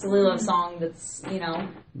want a silly love song that's,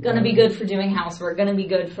 gonna be good for doing housework, gonna be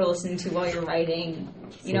good for listening to while you're writing,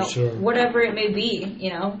 whatever it may be,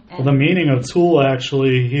 And well, the meaning of Tool,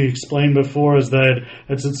 actually, he explained before, is that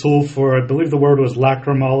it's a tool for, I believe the word was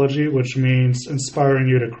lacrimology, which means inspiring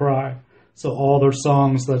you to cry. So all their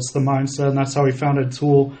songs, that's the mindset, and that's how he founded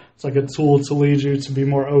Tool. It's like a tool to lead you to be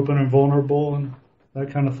more open and vulnerable and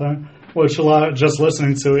that kind of thing. Which just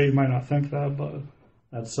listening to it, you might not think that, but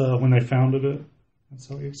that's when they founded it. That's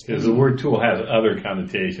how he explained it. Because the word tool has other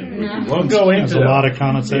connotations, which we won't go into. There's a lot of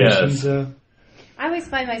connotations, yes. I always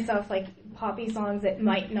find myself like poppy songs that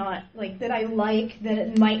might not, that I like, that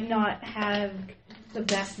it might not have the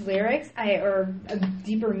best lyrics or a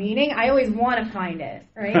deeper meaning. I always want to find it,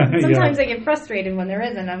 right? Sometimes I get frustrated when there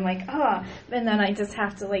isn't. I'm like, and then I just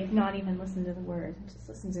have to not even listen to the words, just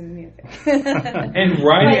listen to the music.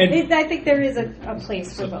 I think there is a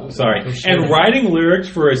place for both. And writing lyrics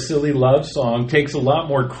for a silly love song takes a lot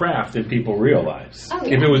more craft than people realize. Oh,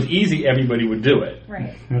 yeah. If it was easy, everybody would do it.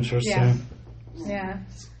 Right. Interesting. Yeah.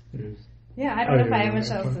 Yeah, I don't know if I have much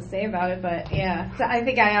else to say about it, but yeah. So I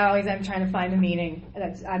think I always am trying to find the meaning.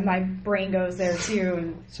 My brain goes there too.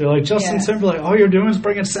 And, so like Justin Timberlake, all you're doing is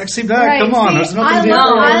bringing sexy back. Right. Come on, there's nothing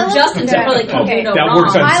different. Justin Timberlake can do no wrong.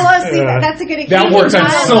 That's a good example. That works on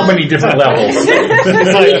so many different levels. He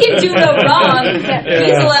can do no wrong.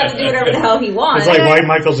 He's allowed to do whatever the hell he wants. It's like white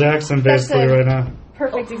Michael Jackson basically right now.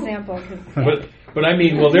 Perfect example. But I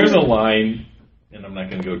mean, there's a line, and I'm not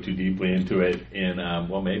going to go too deeply into it, in a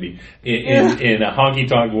Honky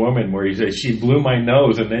Tonk Woman, where he says, she blew my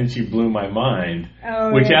nose and then she blew my mind,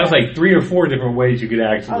 which has 3 or 4 different ways you could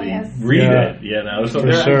actually read it, So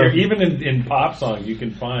even in pop songs, you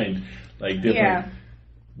can find different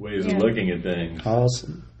ways of looking at things.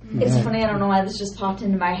 Awesome. It's funny, I don't know why this just popped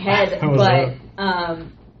into my head, but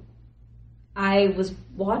I was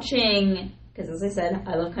watching... Because as I said,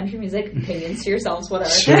 I love country music. Opinions to yourselves,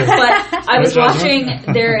 whatever. Sure. But I was watching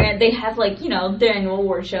they have their annual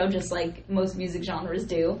award show, just like most music genres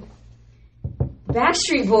do.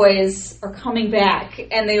 Backstreet Boys are coming back,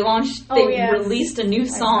 and they released a new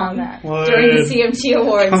song during the CMT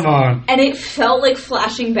Awards. Come on. And it felt like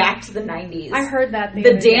flashing back to the 90s. I heard that.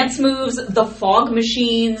 The dance moves, the fog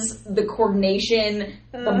machines, the coordination,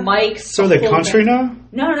 the mics. So are they country now?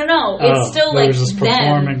 No. It's still like just them.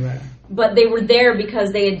 Performing there. But they were there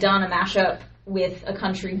because they had done a mashup with a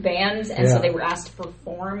country band, and so they were asked to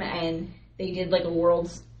perform, and they did a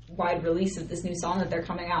worldwide release of this new song that they're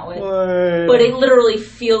coming out with. What? But it literally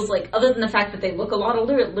feels other than the fact that they look a lot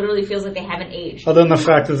older, it literally feels like they haven't aged. Other than the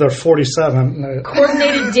fact that they're 47.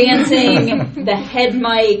 Coordinated dancing, the head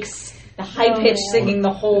mics, the high-pitched singing,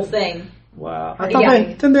 the whole thing. Wow. I thought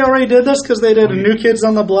didn't they already did this? Because they did New Kids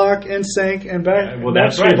on the Block, NSYNC, and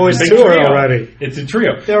Backstreet Boys tour already. It's a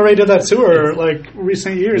trio. They already did that tour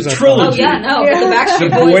recent years. Trilogy. Oh, yeah, the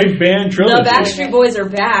Backstreet Boys. Boy band trilogy. The Backstreet Boys are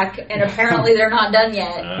back, and apparently they're not done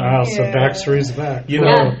yet. So Backstreet's back.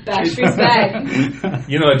 Backstreet's back.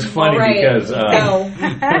 It's funny because,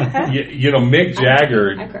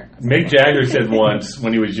 Mick Jagger said once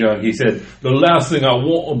when he was young, he said, the last thing I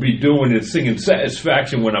want to be doing is singing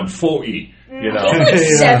Satisfaction when I'm 40.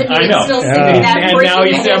 He's 70 and still singing that. And now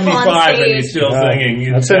he's 75 and he's still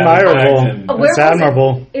singing. That's admirable. That's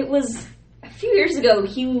admirable. It was a few years ago.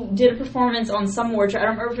 He did a performance on some award show. I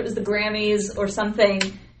don't remember if it was the Grammys or something.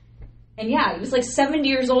 And he was 70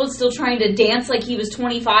 years old, still trying to dance like he was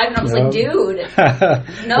 25. And I was like, dude,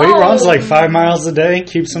 no. Well, he runs 5 miles a day,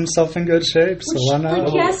 keeps himself in good shape, so why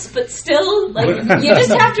not? Yes, but still, you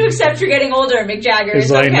just have to accept you're getting older, Mick Jagger.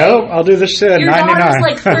 He's no, I'll do this shit at 99. Your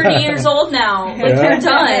daughter's 30 years old now. You're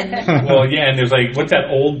done. Well, and there's what's that,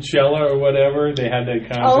 Old Cella or whatever? They had that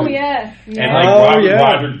concert. Oh, yeah. And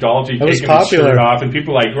Roger Daltrey taking his shirt off, and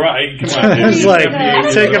people right, come on. He's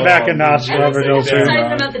take it back a notch. What's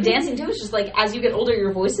exciting about the dancing, too, it's just like, as you get older,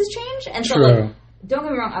 your voices change. And so, True. like, don't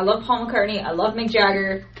get me wrong, I love Paul McCartney, I love Mick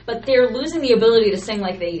Jagger, but they're losing the ability to sing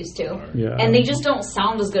like they used to. Yeah. And they just don't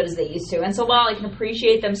sound as good as they used to. And so while I can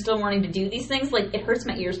appreciate them still wanting to do these things, like, it hurts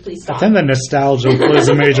my ears, please stop. I think the nostalgia plays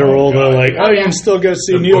a major role, though. Like, you can still go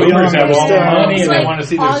see The Neil Young. boomers have all the money and It's they like want to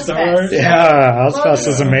see their Ozfest. stars. Yeah, Ozfest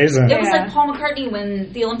is amazing. It was Yeah. like Paul McCartney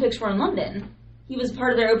when the Olympics were in London. He was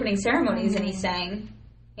part of their opening ceremonies and he sang.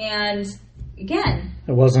 And again,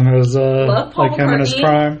 It wasn't as love Paul like him in his McCartney,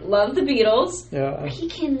 prime. love the Beatles. Yeah, He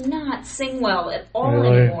cannot sing well at all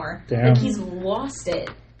Really? anymore. Damn. Like, he's lost it.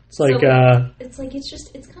 it's like It's like,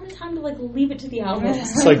 it's kind of time to, like, leave it to the albums.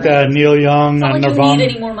 it's like that Neil Young It's not and like you Nirvana. need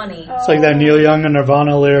any more money. It's like that Neil Young and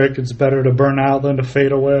Nirvana lyric. It's better to burn out than to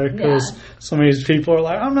fade away. Because some of these people are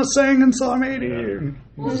like, I'm not singing until I'm 80.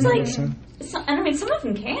 Well, it's like, and I mean, some of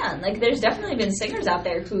them can. Like, there's definitely been singers out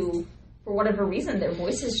there who, for whatever reason, their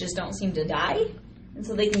voices just don't seem to die. And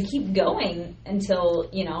so they can keep going until,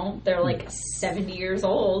 they're like 70 years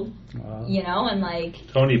old, and like...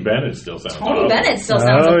 Tony Bennett still sounds Tony awesome. Bennett still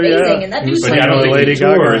sounds amazing, yeah. and that dude's But Same I don't with think Lady he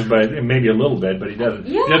tours, Gaga. but maybe a little bit, but he doesn't.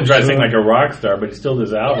 Yeah. He doesn't try to sing like a rock star, but he still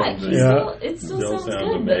does Yeah, albums. it still Still sounds sounds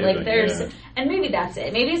good, but like amazing, there's, yeah. and maybe that's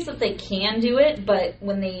it. Maybe it's that they can do it, but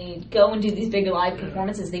when they go and do these big live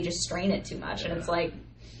performances, they just strain it too much, and it's like,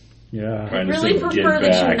 Yeah. Trying to really sing prefer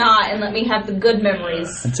Get that you Back. not, and let me have the good memories.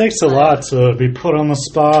 It takes a lot to be put on the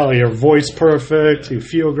spot. Like your voice perfect. You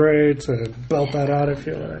feel great to belt that out. I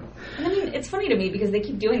feel like. And I mean, it's funny to me because they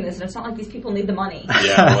keep doing this, and it's not like these people need the money.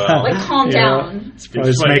 Yeah, well, Like, calm down. It's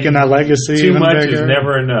probably just funny. making that legacy too even much bigger. is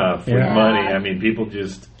never enough with Yeah. money. I mean, people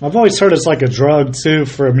just... I've always heard it's like a drug too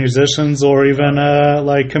for musicians or even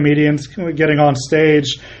like comedians getting on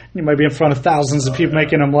stage. You might be in front of thousands of people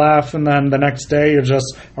making them laugh, and then the next day you're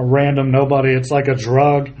just a random nobody. It's like a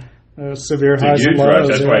drug, severe It's a highs huge and rush. lows.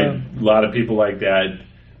 That's yeah. why a lot of people like that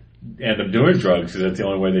end up doing drugs, because that's the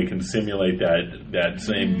only way they can simulate that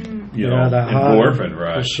same, that high, endorphin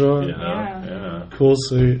rush. for sure. Yeah. Cool.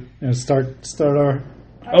 So start our.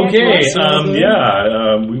 Okay.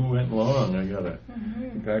 Awesome. We went long. I gotta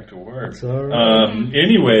get back to work. It's all right.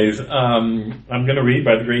 Anyways, I'm gonna read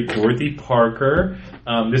by the great Dorothy Parker.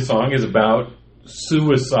 This song is about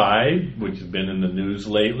suicide, which has been in the news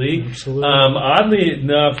lately. Absolutely. Oddly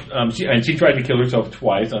enough, she tried to kill herself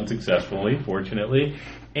twice unsuccessfully, fortunately.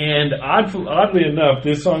 And oddly enough,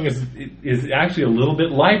 this song is actually a little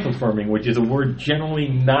bit life affirming, which is a word generally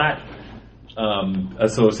not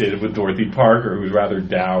associated with Dorothy Parker, who's rather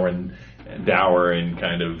dour and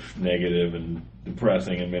kind of negative and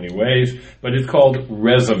depressing in many ways. But it's called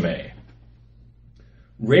Resume.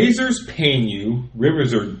 Razors pain you,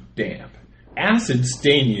 rivers are damp, acid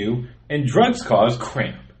stain you, and drugs cause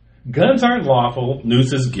cramp. Guns aren't lawful,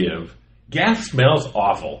 nooses give. Gas smells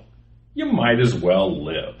awful. You might as well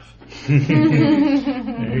live.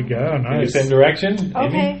 There you go. Nice. Same direction?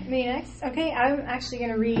 Okay, me next. Okay, I'm actually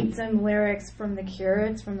going to read some lyrics from The Cure.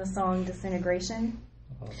 It's from the song Disintegration.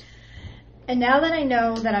 And now that I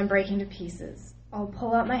know that I'm breaking to pieces, I'll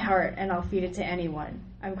pull out my heart and I'll feed it to anyone.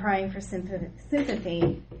 I'm crying for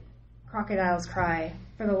sympathy. Crocodiles cry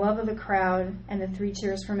for the love of the crowd and the 3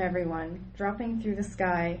 cheers from everyone, dropping through the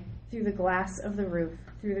sky, through the glass of the roof,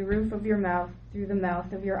 through the roof of your mouth, through the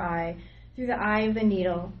mouth of your eye, through the eye of the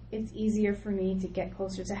needle. It's easier for me to get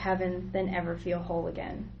closer to heaven than ever feel whole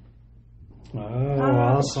again. Oh,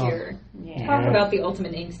 awesome. Cure. Yeah. Talk about the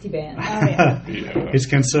ultimate angsty band. Oh, yeah. He's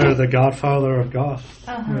considered the godfather of goth.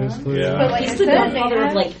 Uh-huh. Basically. Yeah. But like He's I the said, godfather of,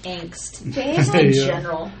 they like, angst. have, In Yeah.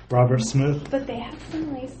 general. Robert Smith. but they have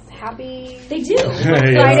some nice, happy... They do.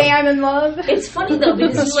 Friday I'm in love. It's funny, though,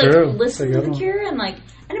 because That's you, like, true. listen That's a to good The Cure, and, like...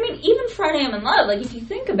 And, I mean, even Friday I'm in Love, like, if you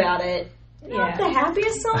think about it, not the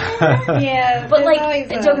happiest song ever. Yeah, But, like, always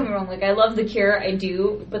and don't get me wrong, like, I love The Cure, I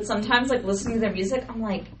do, but sometimes, like, listening to their music, I'm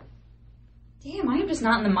like, damn, I am just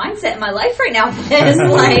not in the mindset in my life right now for this.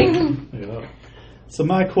 Like, Yeah. So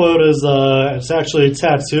my quote is, it's actually a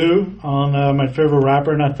tattoo on my favorite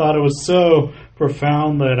rapper, and I thought it was so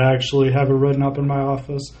profound that I actually have it written up in my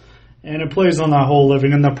office. And it plays on that whole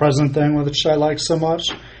living in the present thing, which I like so much.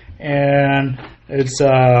 And it's,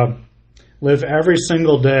 live every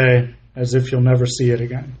single day as if you'll never see it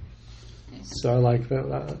again. So I like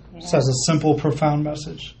that. It has a simple, profound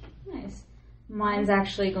message. nice. Mine's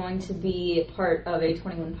actually going to be part of a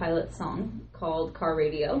 21 Pilots song called Car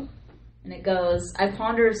Radio. And it goes, I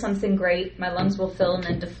ponder something great, my lungs will fill and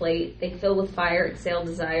then deflate. They fill with fire, exhale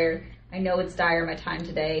desire. I know it's dire, my time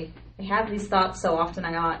today. I have these thoughts so often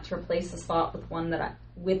I ought to replace this thought with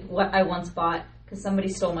with what I once bought, because somebody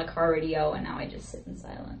stole my car radio and now I just sit in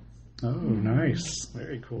silence. Oh, nice.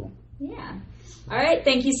 Very cool. Yeah. All right.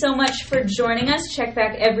 Thank you so much for joining us. Check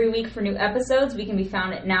back every week for new episodes. We can be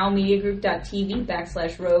found at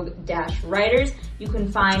nowmediagroup.tv/rogue-writers. You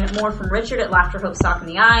can find more from Richard at Laughter, Hope, Sock in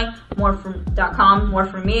the Eye, more from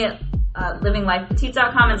me at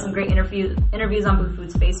livinglifepetite.com, and some great interviews on Boo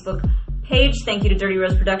Food's Facebook page. Thank you to Dirty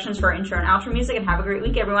Rose Productions for our intro and outro music, and have a great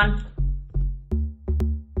week, everyone.